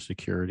border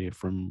security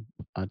from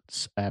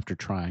after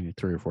trying it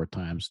 3 or 4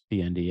 times,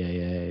 the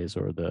NDAAs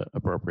or the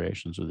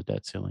appropriations or the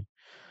debt ceiling.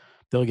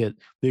 They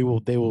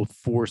will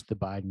force the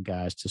Biden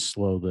guys to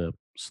slow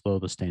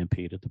the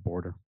stampede at the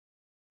border.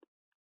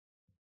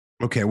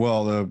 Okay,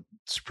 well, the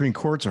Supreme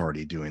Court's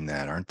already doing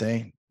that, aren't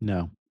they?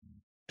 No.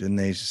 Didn't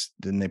they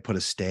put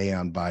a stay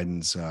on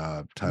Biden's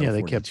Title? Yeah,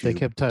 they 42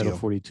 kept Title deal?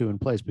 42 in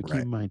place, but keep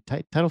Right. in mind,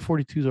 Title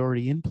 42 is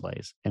already in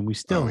place, and we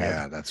still have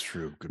yeah, that's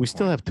true. Good we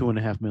still point. have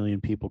 2.5 million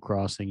people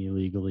crossing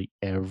illegally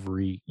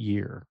every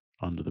year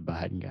under the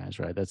Biden guys,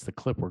 right? That's the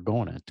clip we're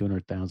going at,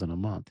 200,000 a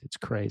month. It's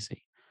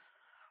crazy.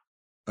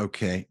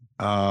 Okay.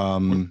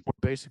 We're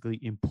basically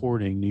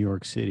importing New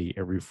York City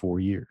every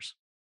 4 years.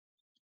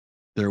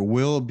 There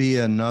will be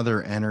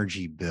another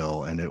energy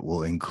bill, and it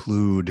will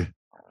include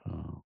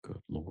Oh,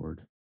 good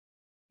Lord.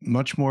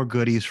 much more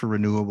goodies for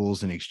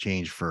renewables in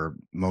exchange for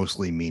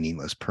mostly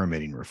meaningless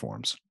permitting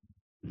reforms.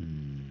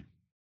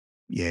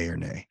 Yay or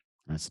nay?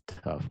 That's a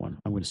tough one.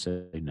 I'm going to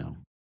say no.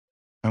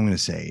 I'm going to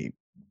say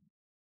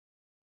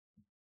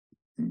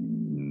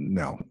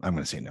no. I'm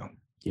going to say no.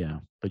 Yeah,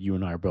 but you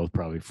and I are both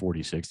probably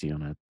 40-60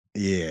 on that.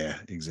 Yeah,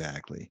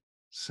 exactly.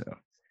 So,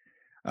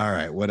 all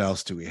right. What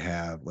else do we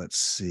have? Let's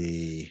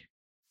see.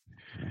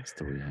 What else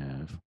do we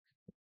have?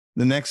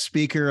 The next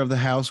Speaker of the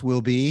House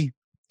will be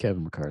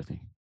Kevin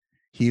McCarthy.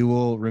 He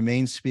will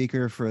remain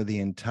Speaker for the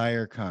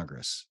entire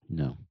Congress.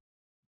 No.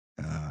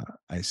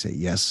 I say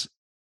yes,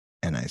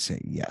 and I say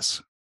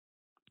yes.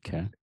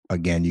 Okay.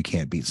 Again, you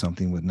can't beat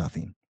something with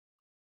nothing.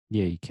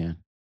 Yeah, you can.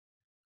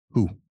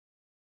 Who?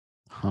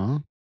 Huh?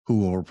 Who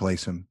will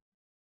replace him?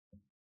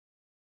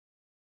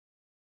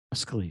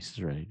 Scalise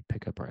is ready to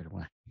pick up right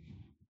away.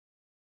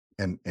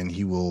 And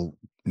he will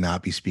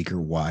not be speaker.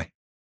 Why?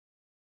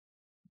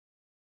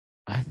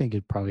 I think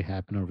it'd probably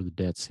happen over the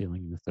debt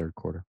ceiling in the third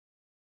quarter.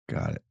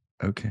 Got it.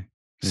 Okay.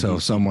 And So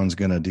he's- someone's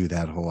going to do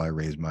that whole I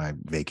raise my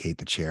vacate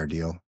the chair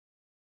deal.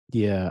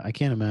 Yeah, I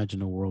can't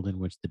imagine a world in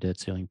which the debt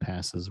ceiling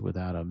passes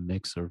without a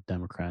mix of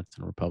Democrats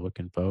and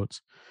Republican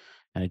votes.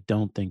 And I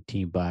don't think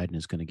Team Biden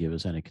is going to give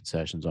us any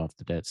concessions off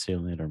the debt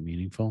ceiling that are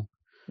meaningful.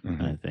 Mhm.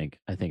 And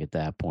I think at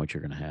that point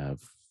you're going to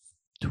have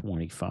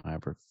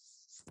 25 or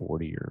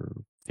 40 or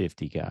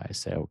 50 guys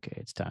say, okay,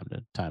 it's time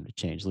to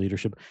change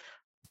leadership.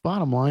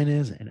 Bottom line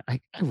is, and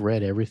I've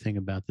read everything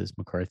about this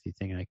McCarthy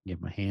thing I can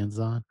get my hands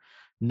on.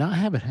 I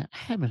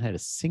haven't had a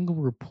single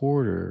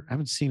reporter, I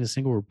haven't seen a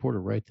single reporter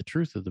write the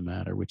truth of the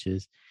matter, which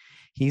is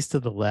he's to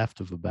the left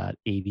of about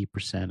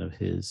 80% of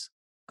his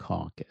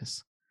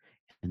caucus.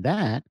 And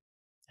that,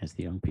 as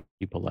the young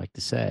people like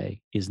to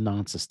say, is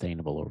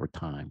non-sustainable over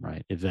time,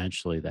 right?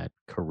 Eventually that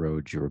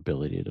corrodes your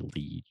ability to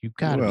lead. You've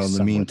got to Well, in the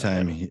somewhere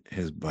meantime, middle.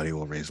 his buddy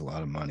will raise a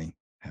lot of money,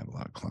 have a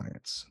lot of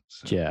clients.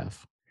 So.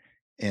 Jeff.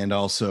 And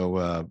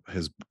also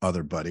his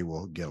other buddy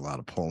will get a lot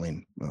of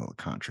polling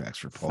contracts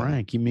for polling.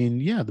 Frank, you mean,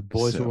 yeah, the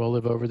boys So- who all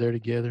live over there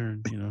together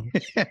and,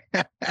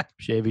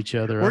 shave each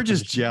other up. We're and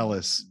just sh-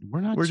 jealous.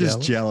 We're not We're jealous.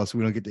 just jealous.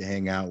 We don't get to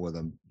hang out with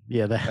them.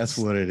 Yeah, That's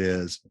what it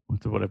is.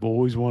 what I've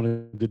always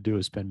wanted to do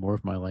is spend more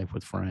of my life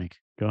with Frank.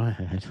 Go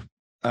ahead.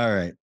 All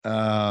right.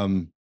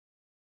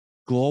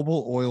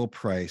 Global oil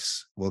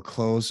price will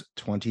close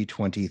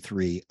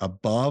 2023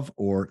 above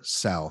or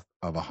south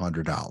of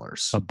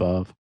 $100.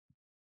 Above.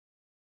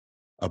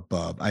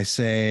 Above. I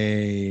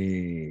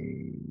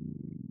say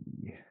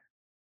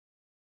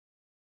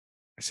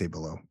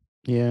below.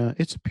 Yeah,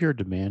 it's a pure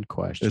demand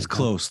question. It's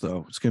close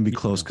though. It's going to be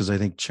close because I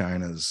think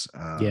China's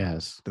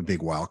Yes, the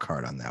big wild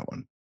card on that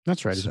one.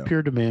 that's right. It's So- a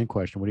pure demand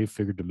question. What do you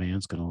figure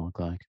demand's going to look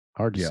like?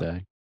 Hard to Yeah.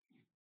 say.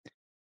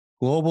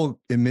 Global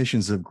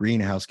emissions of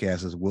greenhouse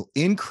gases will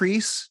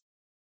increase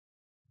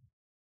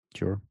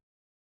Sure.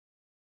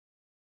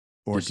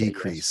 or Just say yes.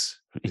 decrease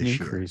An this year.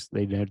 increase.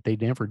 They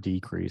never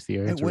decrease. The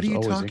Hey, answer what are is you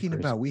always talking increase.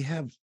 about? We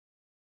have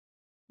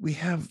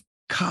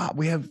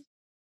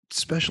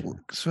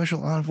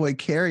special envoy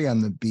Kerry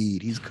on the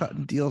beat. He's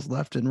cutting deals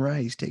left and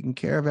right. He's taking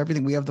care of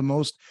everything. We have the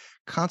most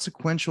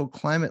consequential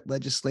climate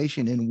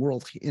legislation in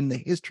the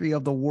history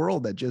of the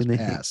world that just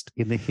passed.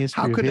 In the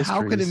history How of could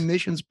histories,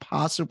 emissions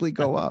possibly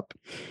go up?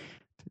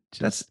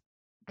 That's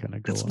gonna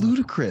go that's up.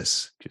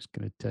 ludicrous. Just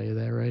gonna tell you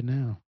that right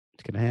now.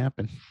 It's gonna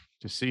happen.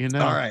 Just so you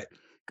know. All right.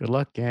 Good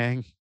luck,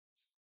 gang.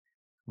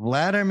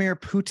 Vladimir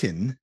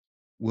Putin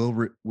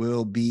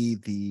will be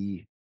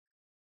the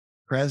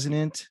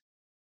president.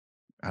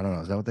 I don't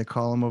know. Is that what they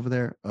call him over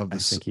there? I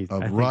think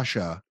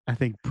Russia I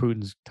think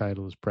Putin's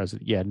title is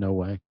president. Yeah, no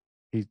way.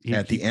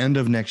 at the end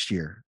of next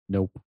year.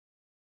 Nope.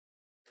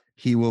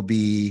 He will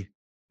be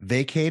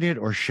vacated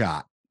or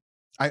shot.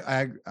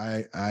 I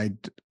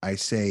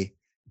say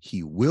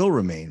he will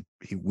remain.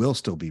 He will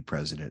still be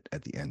president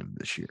at the end of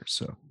this year.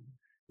 So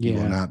he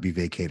will Yeah. not be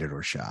vacated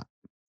or shot.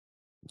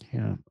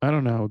 Yeah. I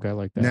don't know a guy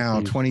like that. Now,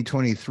 He's-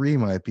 2023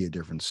 might be a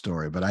different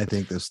story, but I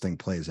think this thing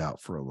plays out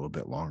for a little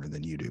bit longer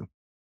than you do.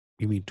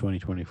 You mean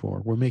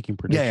 2024? We're making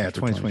predictions. Yeah, for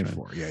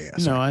 2024. Yeah.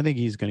 No, I think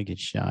he's going to get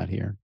shot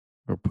here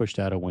or pushed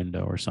out a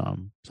window or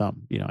something.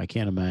 I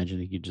can't imagine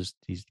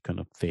he's going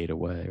to fade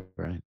away,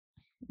 right?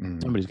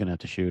 Mm. Somebody's going to have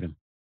to shoot him.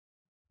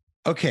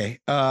 Okay.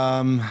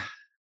 Yeah.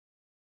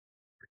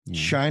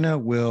 China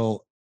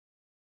will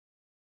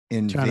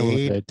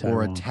invade or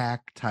Taiwan.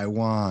 attack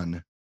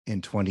Taiwan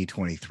in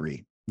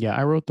 2023. Yeah,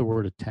 I wrote the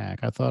word attack.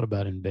 I thought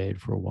about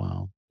invade for a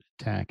while.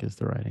 Attack is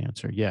the right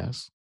answer.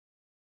 Yes.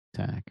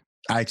 Attack.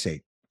 I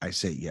say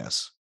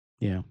yes.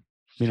 Yeah.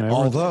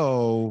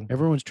 Although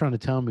everyone's trying to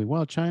tell me,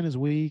 well, China's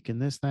weak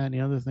and this, that, and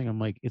the other thing. I'm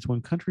like, it's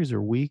when countries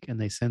are weak and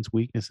they sense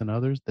weakness in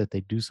others that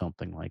they do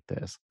something like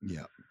this.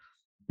 Yeah.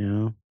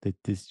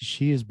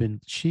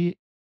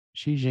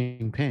 Xi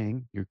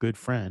Jinping, your good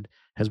friend,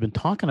 has been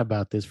talking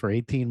about this for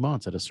 18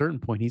 months. At a certain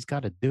point, he's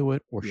got to do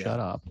it or shut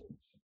up.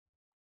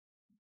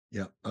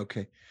 Yeah.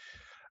 Okay.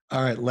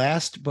 All right.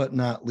 Last but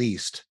not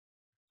least,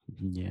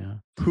 Yeah.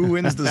 who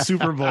wins the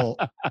Super Bowl?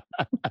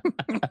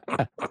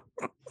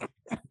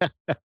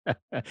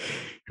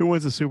 Who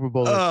wins the Super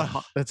Bowl?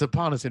 Ugh. That's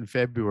upon us in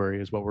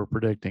February, is what we're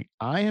predicting.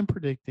 I am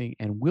predicting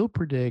and will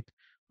predict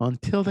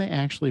until they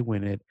actually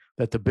win it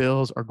that the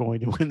Bills are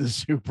going to win the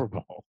Super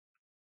Bowl.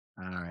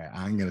 All right.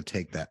 I'm going to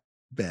take that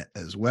bet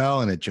as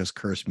well. And it just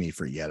cursed me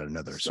for yet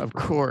another Super Of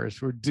Bowl.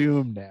 course, we're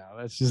doomed now.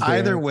 That's just the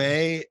Either answer.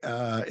 way,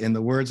 in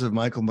the words of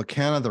Michael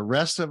McKenna, the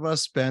rest of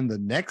us spend the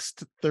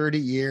next 30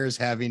 years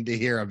having to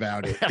hear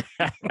about it.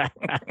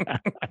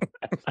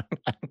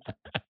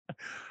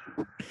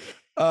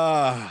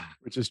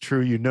 Which is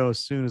true. As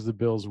soon as the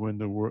Bills win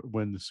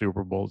the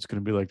Super Bowl, it's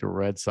going to be like the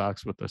Red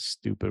Sox with the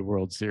stupid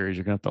World Series.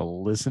 You're going to have to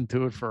listen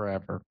to it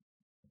forever.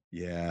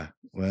 Yeah.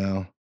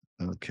 Well,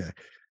 okay.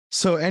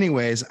 So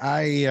anyways,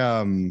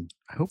 I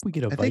hope we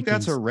get a I think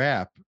that's a Vikings-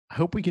 wrap. I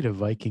hope we get a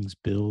Vikings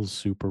Bills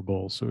Super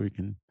Bowl so we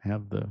can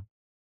have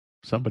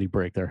somebody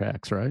break their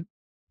hex, right?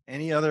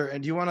 Any other?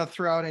 And do you want to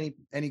throw out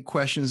any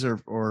questions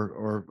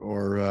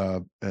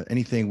or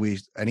anything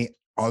any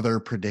other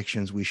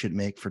predictions we should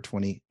make for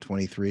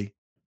 2023?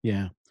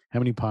 Yeah. How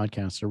many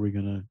podcasts are we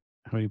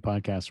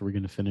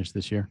gonna finish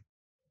this year?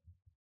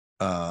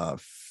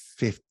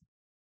 50.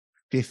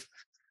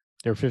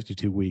 There are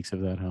 52 weeks,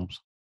 if that helps.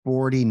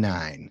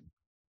 49.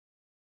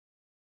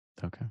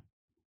 Okay.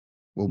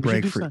 We'll We should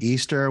break do for some-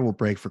 Easter. We'll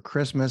break for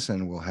Christmas,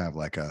 and we'll have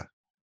like All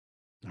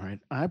right.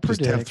 I just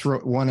predict. have throw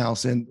one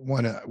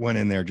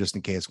in there just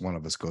in case one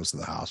of us goes to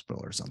the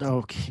hospital or something.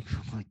 Okay.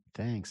 Like,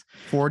 thanks.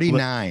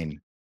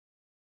 49.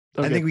 I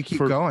Okay, think we keep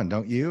going,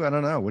 don't you? I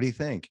don't know. What do you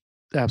think?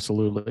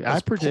 Absolutely.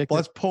 Let's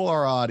let's pull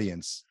our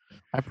audience.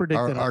 I predict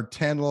that Our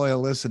 10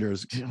 loyal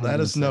listeners. I'm Let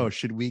gonna us know. say-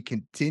 Should we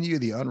continue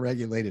the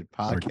unregulated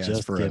podcast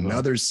just for give up?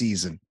 another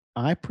season?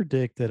 I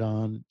predict that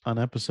on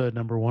episode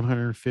number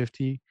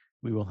 150,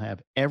 we will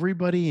have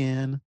everybody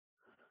in,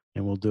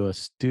 and we'll do a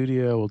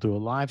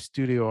live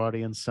studio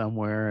audience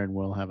somewhere, and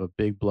we'll have a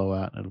big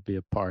blowout, and it'll be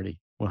a party.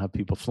 We'll have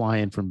people fly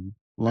in from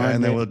London,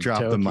 And then we'll drop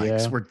the mics.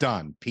 Tokyo. We're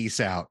done. Peace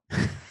out.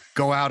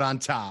 Go out on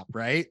top,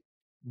 right?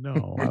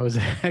 No, I was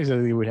actually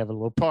thinking we'd have a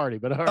little party,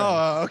 but all right.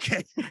 Oh,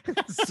 okay.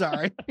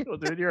 Sorry. We'll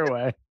do it your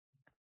way.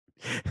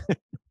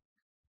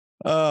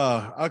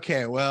 Oh,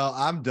 okay. Well,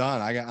 I'm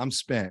done. I'm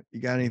spent.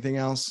 You got anything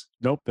else?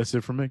 Nope, that's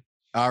it for me.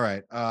 All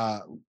right.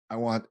 I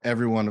want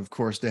everyone, of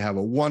course, to have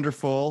a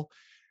wonderful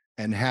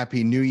and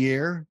happy new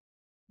year.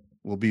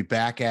 We'll be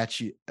back at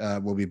you.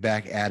 We'll be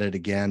back at it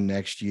again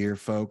next year,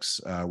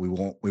 folks. We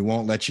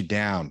won't let you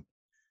down.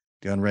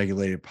 The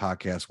Unregulated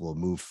Podcast will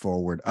move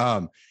forward.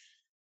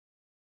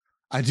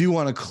 I do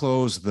want to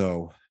close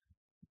though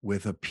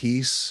with a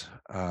piece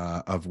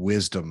of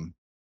wisdom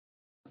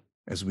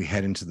as we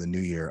head into the new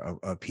year,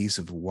 a piece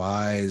of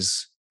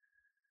wise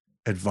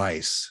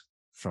advice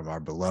from our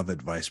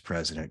beloved Vice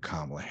President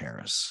Kamala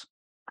Harris.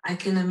 I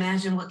can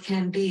imagine what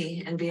can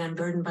be and be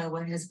unburdened by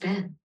what has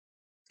been,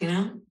 you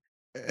know?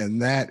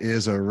 And that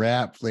is a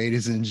wrap,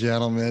 ladies and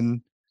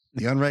gentlemen.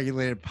 The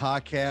Unregulated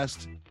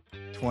Podcast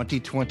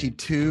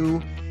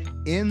 2022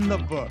 in the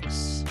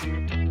books.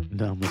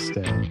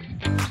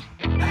 Namaste.